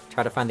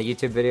try to find the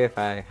YouTube video if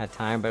I had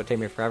time, but it would take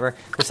me forever.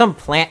 There's some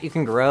plant you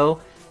can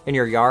grow in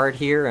your yard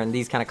here in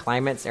these kind of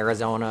climates,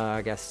 Arizona,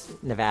 I guess,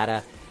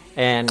 Nevada.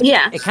 And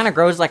it kind of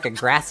grows like a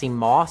grassy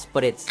moss,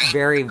 but it's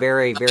very,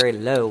 very, very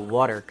low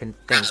water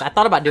things. I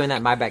thought about doing that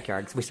in my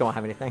backyard because we still don't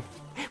have anything.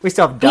 We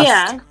still have dust.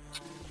 Yeah.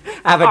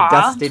 I have a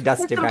dusty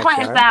backyard.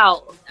 Plants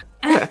out.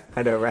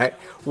 I know, right?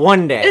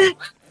 One day.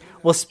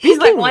 Well,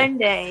 speaking one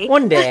day.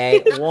 One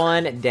day.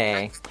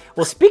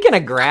 Well, speaking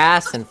of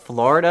grass and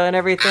Florida and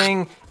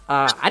everything,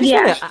 I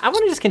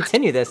want to just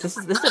continue this. This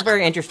is a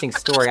very interesting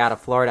story out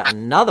of Florida.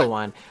 Another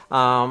one.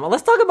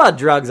 Let's talk about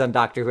drugs on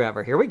Dr.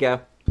 Whoever. Here we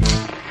go. All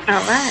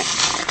right.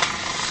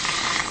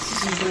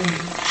 This is a dream.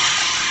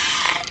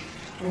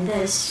 And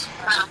this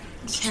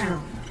is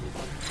heroin.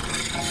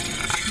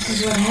 This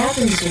is what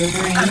happens to your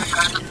brain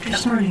after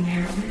snorting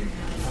heroin.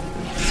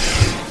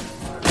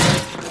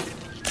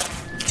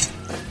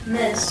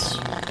 This,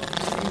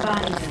 your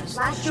body does.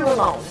 Last year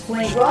alone,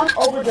 drug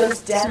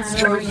overdose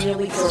deaths were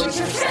nearly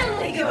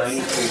 30%.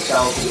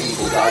 93,000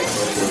 people died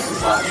from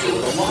overdoses last year,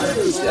 with a lot of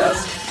those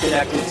deaths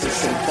connected to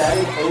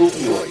synthetic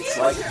opioids.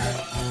 Are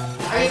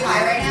you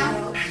high right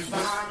now?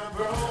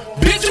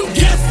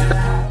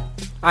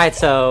 All right,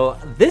 so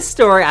this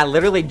story I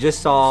literally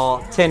just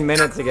saw 10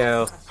 minutes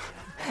ago,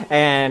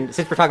 and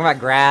since we're talking about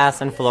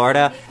grass in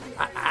Florida,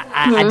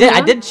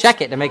 I did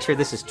check it to make sure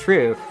this is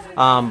true,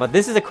 but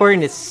this is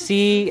according to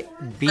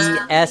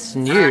CBS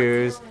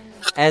News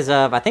as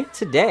of, I think,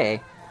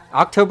 today,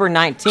 October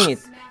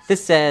 19th.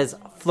 This says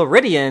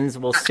Floridians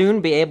will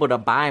soon be able to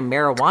buy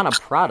marijuana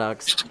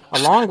products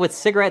along with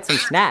cigarettes and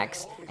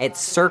snacks at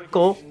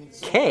Circle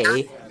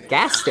K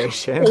gas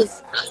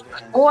stations.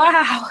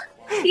 Wow.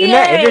 Isn't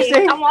that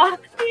interesting?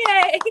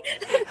 Yay.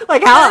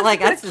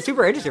 That's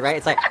super interesting, right?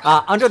 It's like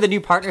under the new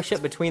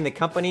partnership between the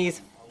companies,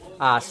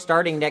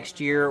 starting next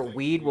year,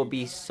 weed will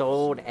be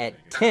sold at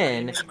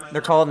 10. They're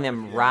calling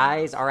them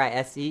RISE,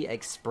 R-I-S-E,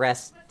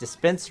 Express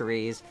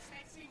dispensaries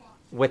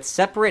with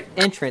separate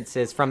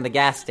entrances from the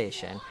gas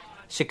station.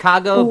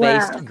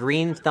 Chicago-based Wow.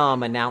 Green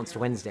Thumb announced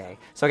Wednesday.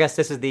 So I guess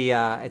this is the,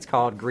 it's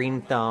called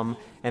Green Thumb,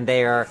 and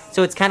they are,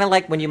 so it's kind of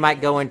like when you might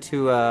go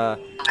into a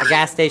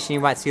gas station, you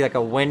might see like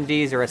a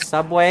Wendy's or a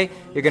Subway.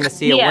 You're going to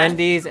see a Yeah.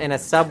 Wendy's and a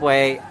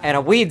Subway and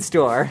a weed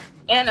store.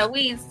 And a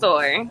weed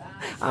store.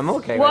 I'm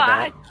okay Well, with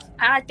that.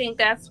 I think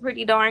that's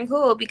pretty darn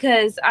cool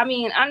because, I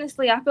mean,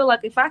 honestly, I feel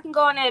like if I can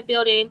go in that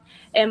building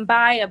and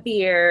buy a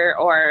beer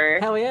or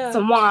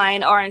some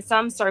wine, or in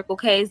some Circle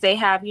K's, they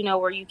have, you know,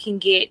 where you can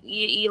get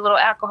a little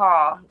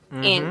alcohol,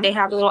 Mhm. and they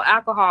have a little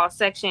alcohol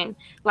section,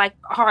 like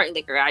hard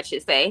liquor, I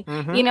should say,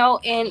 Mhm. you know,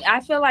 and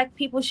I feel like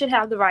people should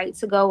have the right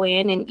to go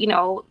in and, you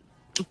know,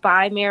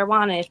 buy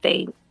marijuana if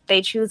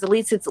they choose. At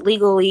least it's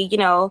legally, you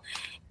know,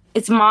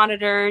 it's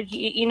monitored,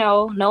 you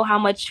know how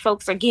much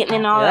folks are getting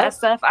and all Yeah. that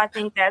stuff. I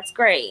think that's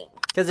great.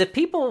 Because if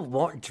people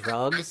want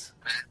drugs,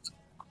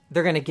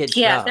 they're going to get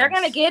Yeah, drugs. they're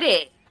gonna get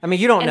it. I mean,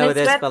 you don't And know it's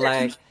this, better. but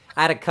like,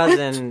 I had a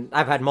cousin,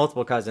 I've had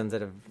multiple cousins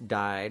that have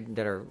died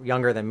that are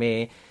younger than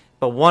me.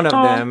 But one of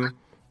Oh. them,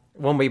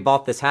 when we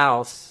bought this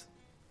house,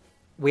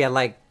 we had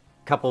like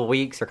a couple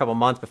weeks or a couple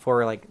months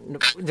before, like,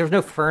 there was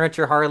no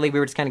furniture hardly. We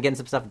were just kind of getting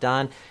some stuff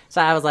done.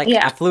 So I was like,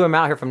 Yeah. I flew him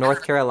out here from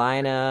North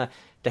Carolina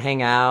to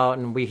hang out,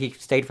 and he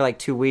stayed for like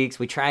 2 weeks.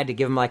 We tried to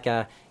give him like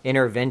a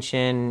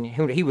intervention.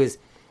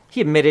 He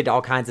admitted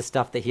all kinds of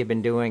stuff that he had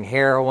been doing,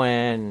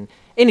 heroin,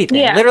 anything.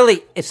 Yeah.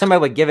 Literally, if somebody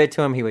would give it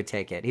to him, he would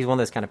take it. He's one of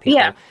those kind of people.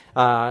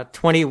 Yeah.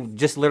 20,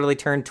 just literally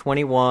turned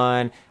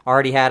 21,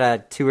 already had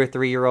a 2 or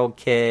 3 year old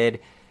kid.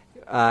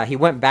 He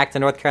went back to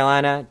North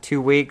Carolina, 2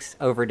 weeks,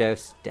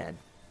 overdose, dead.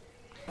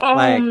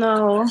 Oh,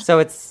 no. So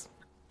it's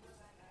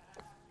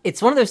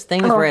one of those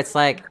things Oh. where it's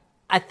like,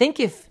 I think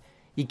if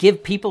you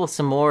give people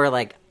some more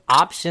like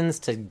options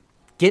to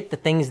get the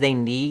things they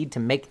need to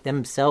make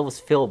themselves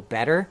feel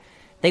better,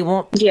 they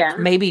won't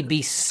maybe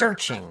be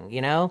searching,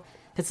 you know?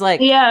 It's like,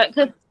 Yeah,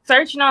 because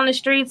searching on the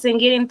streets and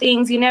getting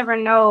things, you never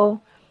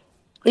know,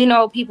 you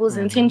know, people's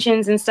Mm-hmm.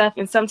 intentions and stuff.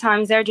 And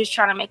sometimes they're just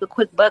trying to make a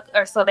quick buck,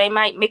 or so they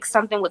might mix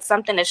something with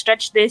something to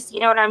stretch this, you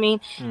know what I mean?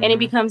 And it Mhm.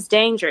 becomes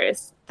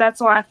dangerous. That's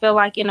why I feel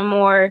like in a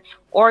more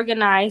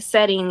organized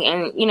setting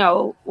and, you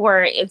know,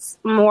 where it's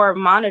more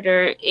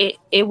monitored,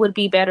 it would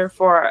be better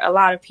for a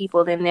lot of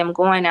people than them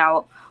going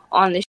out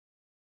on the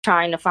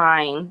trying to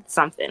find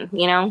something,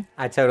 you know?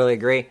 I totally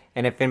agree.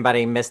 And if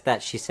anybody missed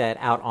that, she said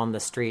out on the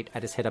street. I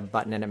just hit a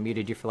button and it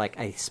muted you for like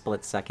a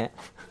split second.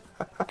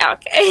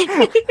 Okay.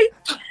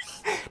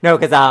 No,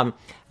 because I'm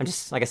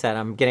just, like I said,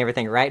 I'm getting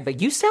everything right. But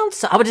you sound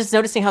I was just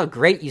noticing how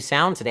great you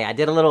sound today. I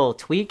did a little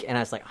tweak and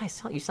I was like,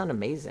 you sound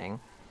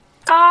amazing.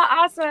 Oh,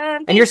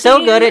 awesome. And you're so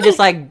Thank good you. at just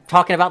like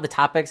talking about the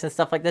topics and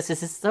stuff like this.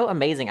 This is so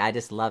amazing. I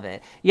just love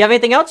it. You have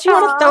anything else you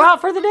want to throw out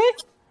for the day?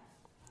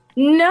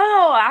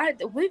 No, I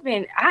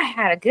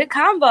had a good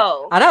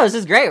combo. I know, this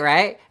is great,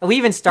 right? We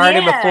even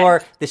started Yeah.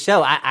 before the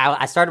show.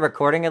 I started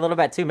recording a little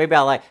bit too. Maybe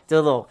I'll like do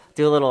a little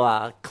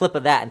clip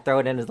of that and throw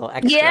it in as a little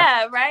extra.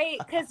 Yeah, right.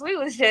 Because we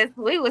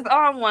was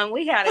on one.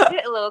 We had a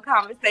good little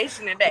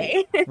conversation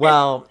today.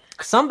 Well,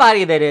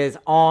 somebody that is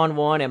on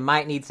one and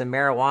might need some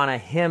marijuana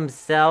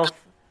himself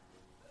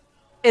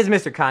is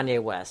Mr.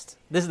 Kanye West.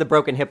 This is the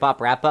Broken Hip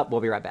Hop Wrap Up.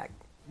 We'll be right back.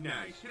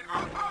 Nice.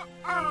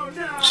 Oh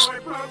no, I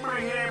broke my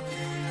hip.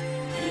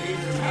 You need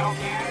some help,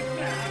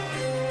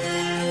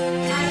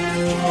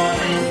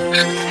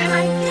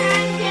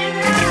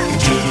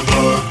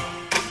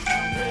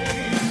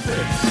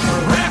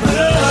 Wrap it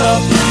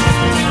up.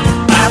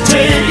 I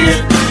take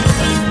it.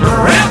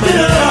 Wrap it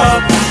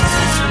up.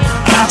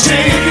 I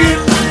take it.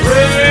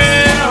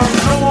 Well,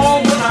 come on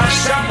when I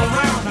shop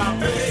around my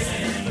face.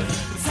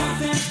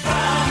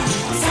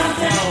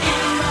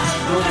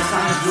 Well, the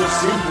sign is real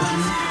simple,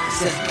 dude. It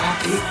says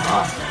rock hip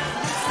hop.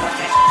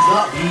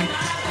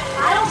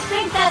 I don't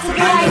think that's a good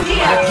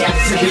idea.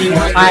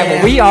 All right,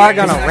 well, we are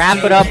going to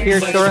wrap it up here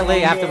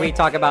shortly after we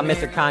talk about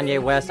Mr.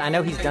 Kanye West. I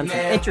know he's done some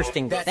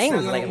interesting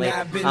things lately.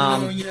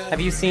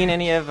 Have you seen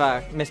any of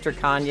Mr.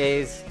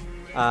 Kanye's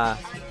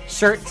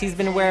shirts he's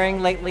been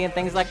wearing lately and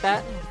things like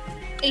that?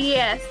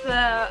 Yes.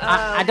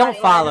 I don't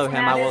follow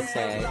him, I will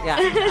say. Yeah,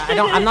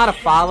 I'm not a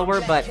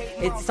follower, but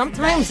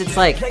sometimes it's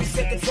like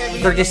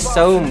they're just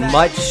so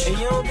much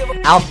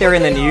out there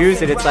in the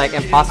news that it's like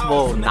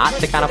impossible not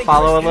to kind of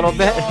follow a little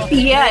bit.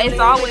 Yeah, it's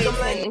always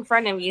in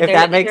front of you. If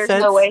that makes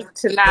There's no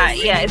sense. way to not.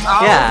 Yeah, it's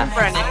always Yeah. in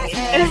front of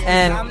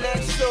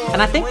you.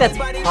 And I think that's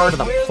part of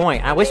the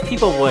point. I wish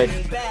people would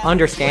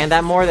understand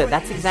that more.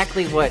 That's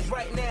exactly what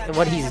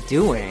he's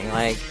doing.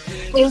 Like,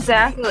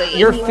 Exactly.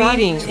 you're He wants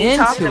feeding to be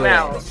talked into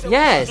about. it.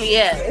 Yes.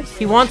 Yes.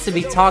 He wants to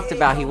be talked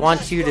about. He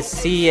wants you to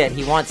see it.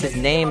 He wants his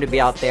name to be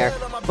out there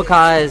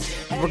because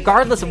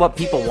regardless of what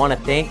people want to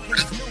think,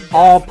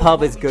 all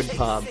pub is good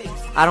pub.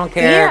 I don't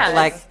care. Yes.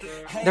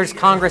 Like, there's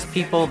Congress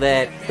people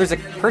there's a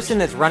person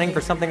that's running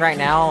for something right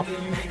now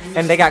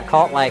and they got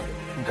caught like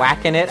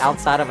whacking it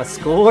outside of a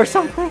school or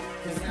something.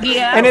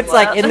 Yeah. And it's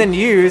well. like in the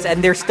news,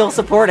 and they're still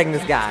supporting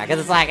this guy because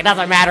it's like it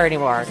doesn't matter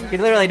anymore. You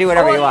can literally do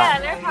whatever you want. Yeah,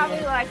 they're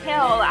probably like,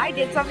 hell, I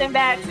did something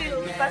bad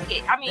too. fuck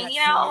it. I mean,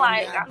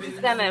 like, I'm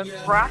just gonna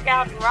rock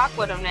out and rock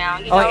with him now.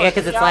 Yeah,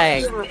 because it's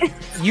like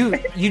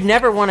you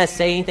never want to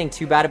say anything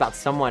too bad about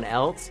someone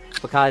else,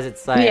 because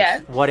it's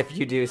like, what if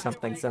you do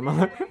something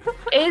similar?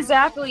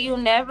 Exactly. You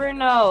never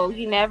know.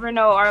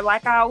 Or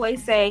like I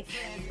always say,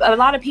 a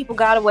lot of people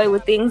got away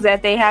with things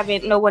that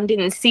no one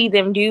didn't see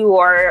them do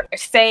or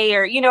say,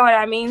 or you know what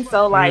I mean?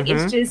 So like,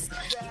 it's just,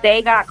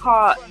 they got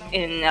caught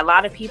and a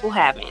lot of people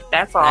haven't.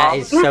 That's all. That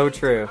is so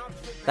true.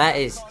 That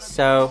is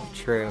so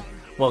true.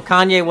 Well,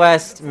 Kanye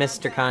West,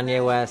 Mr.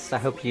 Kanye West, I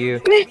hope you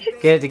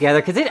get it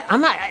together, because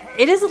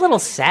it is a little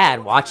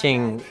sad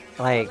watching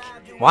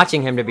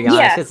him, to be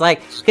honest. Yeah. It's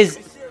like, because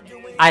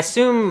I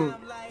assume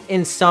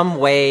in some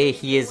way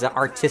he is an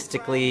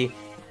artistically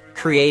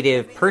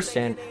creative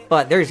person,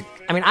 but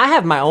I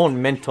have my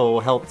own mental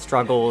health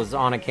struggles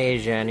on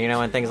occasion,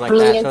 and things like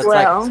that. So it's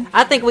like,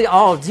 I think we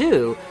all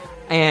do.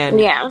 And,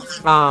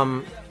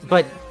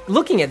 but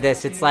looking at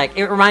this, it's like,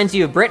 it reminds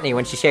you of Britney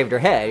when she shaved her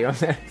head, you know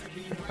what I'm saying?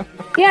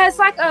 Yeah, it's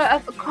like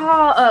a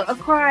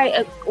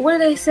cry, what do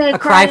they say? A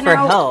cry for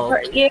help.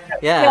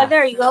 Yeah,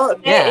 there you go.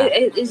 Yeah.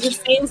 It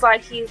just seems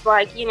like he's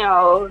like,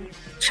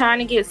 trying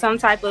to get some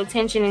type of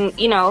attention,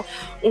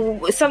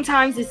 and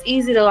sometimes it's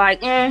easy to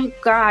like,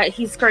 God,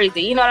 he's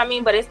crazy, you know what I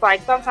mean? But it's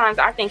like, sometimes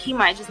I think he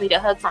might just need a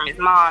hug from his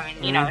mom,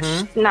 and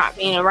she's not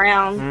being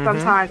around.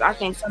 Sometimes I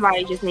think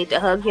somebody just need to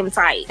hug him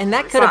tight, and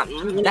that could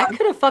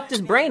have fucked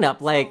his brain up,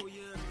 like,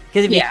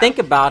 because if you think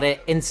about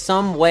it, in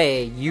some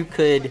way you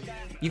could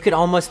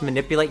almost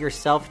manipulate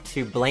yourself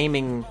to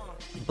blaming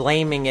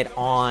it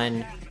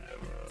on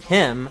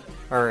him,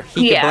 or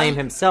he could blame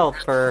himself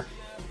for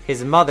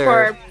his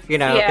mother,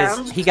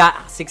 because he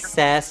got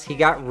success, he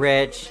got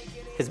rich,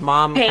 his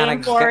mom kind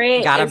of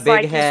got a big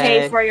like head. You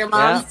paid for your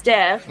mom's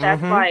death.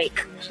 That's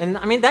like, and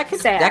I mean that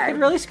could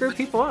really screw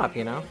people up,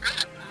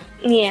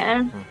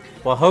 Yeah.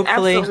 Well,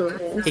 hopefully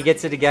he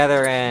gets it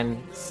together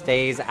and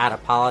stays out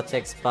of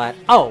politics. But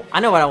I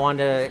know what I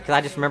wanted to, because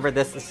I just remembered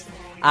this.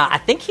 I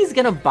think he's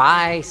gonna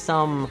buy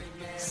some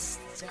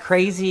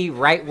crazy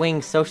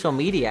right-wing social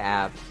media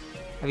app.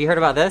 Have you heard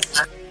about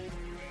this?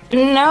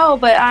 No,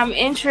 but I'm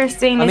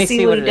interested to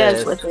see what he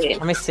does with it.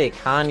 Let me see.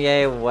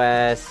 Kanye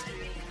West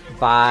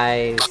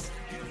buys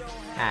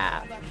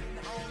app.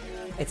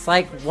 It's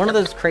like one of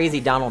those crazy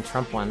Donald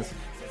Trump ones.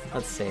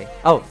 Let's see.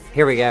 Oh,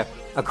 here we go.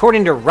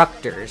 According to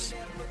Reuters,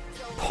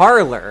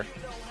 Parler,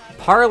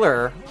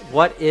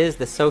 what is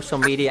the social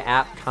media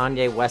app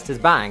Kanye West is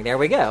buying? There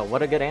we go.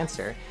 What a good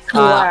answer.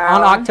 Wow.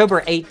 On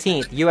October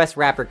 18th, U.S.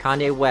 rapper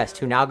Kanye West,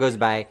 who now goes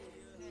by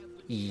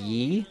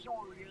Ye?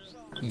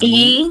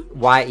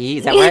 Y-E?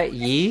 Is that right?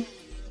 Ye?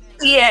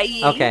 Yeah,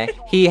 Ye. Okay.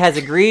 He has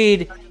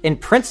agreed in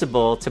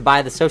principle to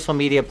buy the social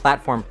media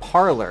platform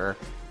Parler,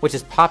 which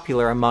is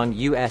popular among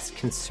U.S.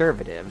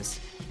 conservatives,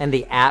 and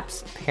the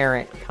app's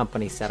parent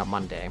company said on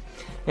Monday.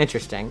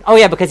 Interesting. Oh,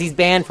 yeah, because he's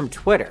banned from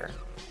Twitter.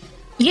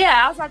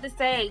 Yeah, I was about to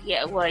say,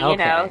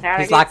 gotta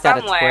he's locked get out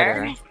of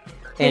Twitter.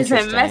 He's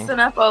been messing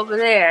up over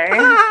there.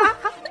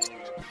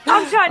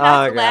 I'm trying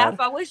not to laugh.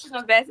 I wish him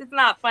the best. It's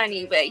not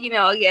funny, but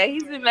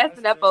he's been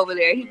messing up over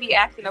there. He be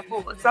acting a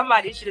fool.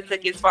 Somebody should have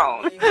took his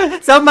phone.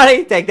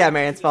 Somebody take that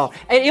man's phone.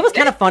 And it was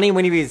kind of funny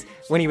when he was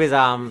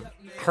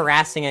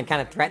harassing and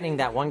kind of threatening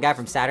that one guy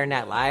from Saturday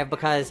Night Live,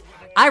 because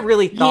I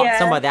really thought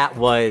some of that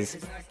was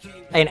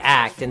an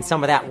act, and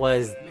some of that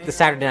was the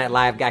Saturday Night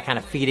Live guy kind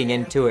of feeding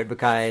into it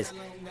because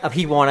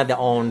he wanted to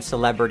own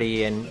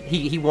celebrity, and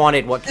he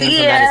wanted what came from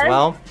that as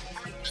well.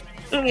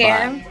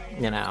 Yeah.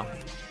 But,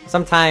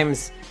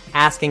 sometimes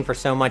asking for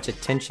so much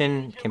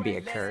attention can be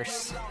a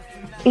curse.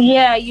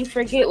 Yeah, you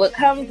forget what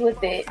comes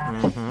with it.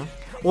 Mm-hmm.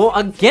 Well,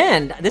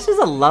 again, this is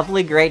a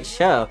lovely, great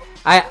show.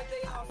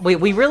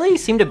 We really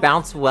seem to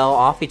bounce well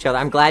off each other.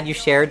 I'm glad you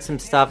shared some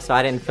stuff, so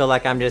I didn't feel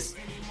like I'm just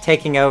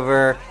taking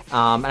over.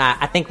 And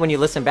I think when you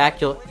listen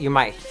back, you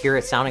might hear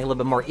it sounding a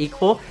little bit more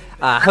equal.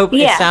 I hope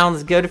it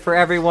sounds good for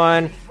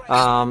everyone.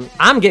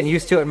 I'm getting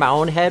used to it in my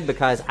own head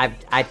because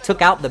I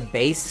took out the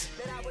bass.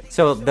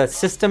 So the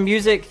system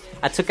music,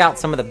 I took out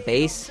some of the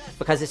bass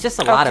because it's just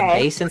a lot of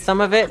bass in some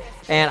of it,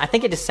 and I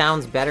think it just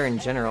sounds better in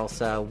general.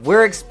 So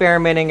we're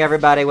experimenting,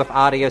 everybody, with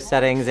audio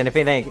settings, and if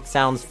anything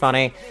sounds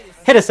funny,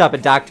 hit us up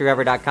at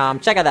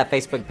DrEver.com. Check out that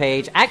Facebook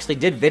page. I actually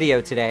did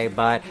video today,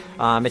 but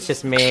it's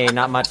just me,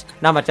 not much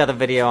other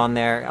video on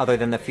there other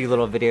than the few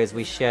little videos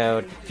we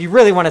showed. If you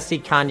really want to see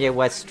Kanye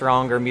West's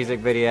stronger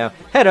music video,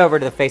 head over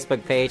to the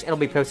Facebook page. It'll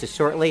be posted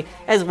shortly,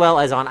 as well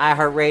as on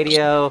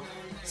iHeartRadio,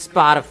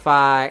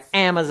 Spotify,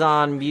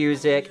 Amazon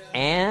Music,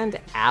 and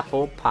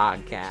Apple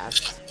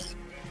Podcasts.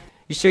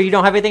 You sure you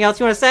don't have anything else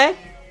you want to say?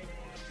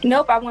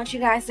 Nope, I want you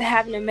guys to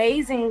have an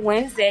amazing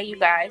Wednesday, you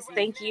guys.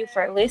 Thank you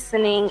for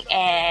listening,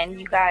 and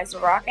you guys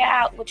rock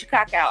out with your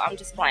cock out. I'm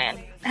just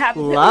playing. Have a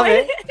good Love one.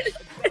 it.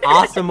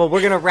 Awesome. Well,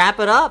 we're going to wrap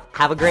it up.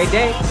 Have a great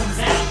day.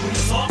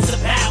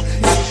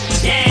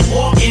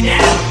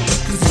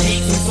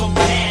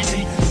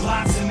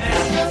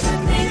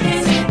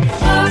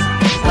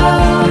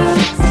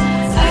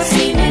 I've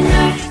seen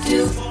enough to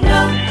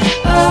know.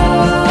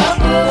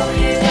 Oh,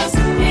 you lost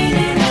the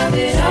meaning of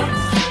it all.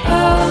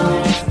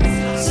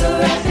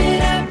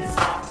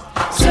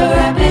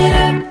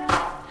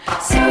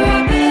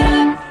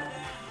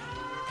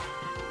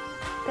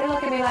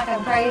 at me like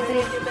I'm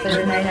crazy, but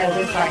then they know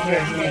this right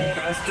here is me.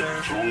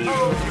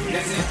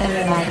 And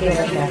then I give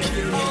it back.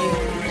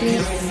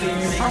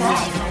 I'm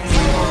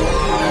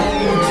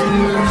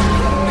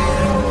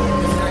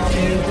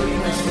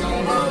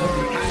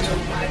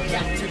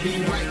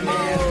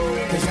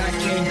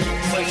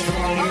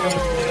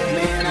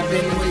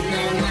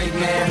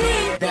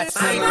That's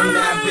how long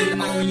I've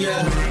been on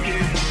ya.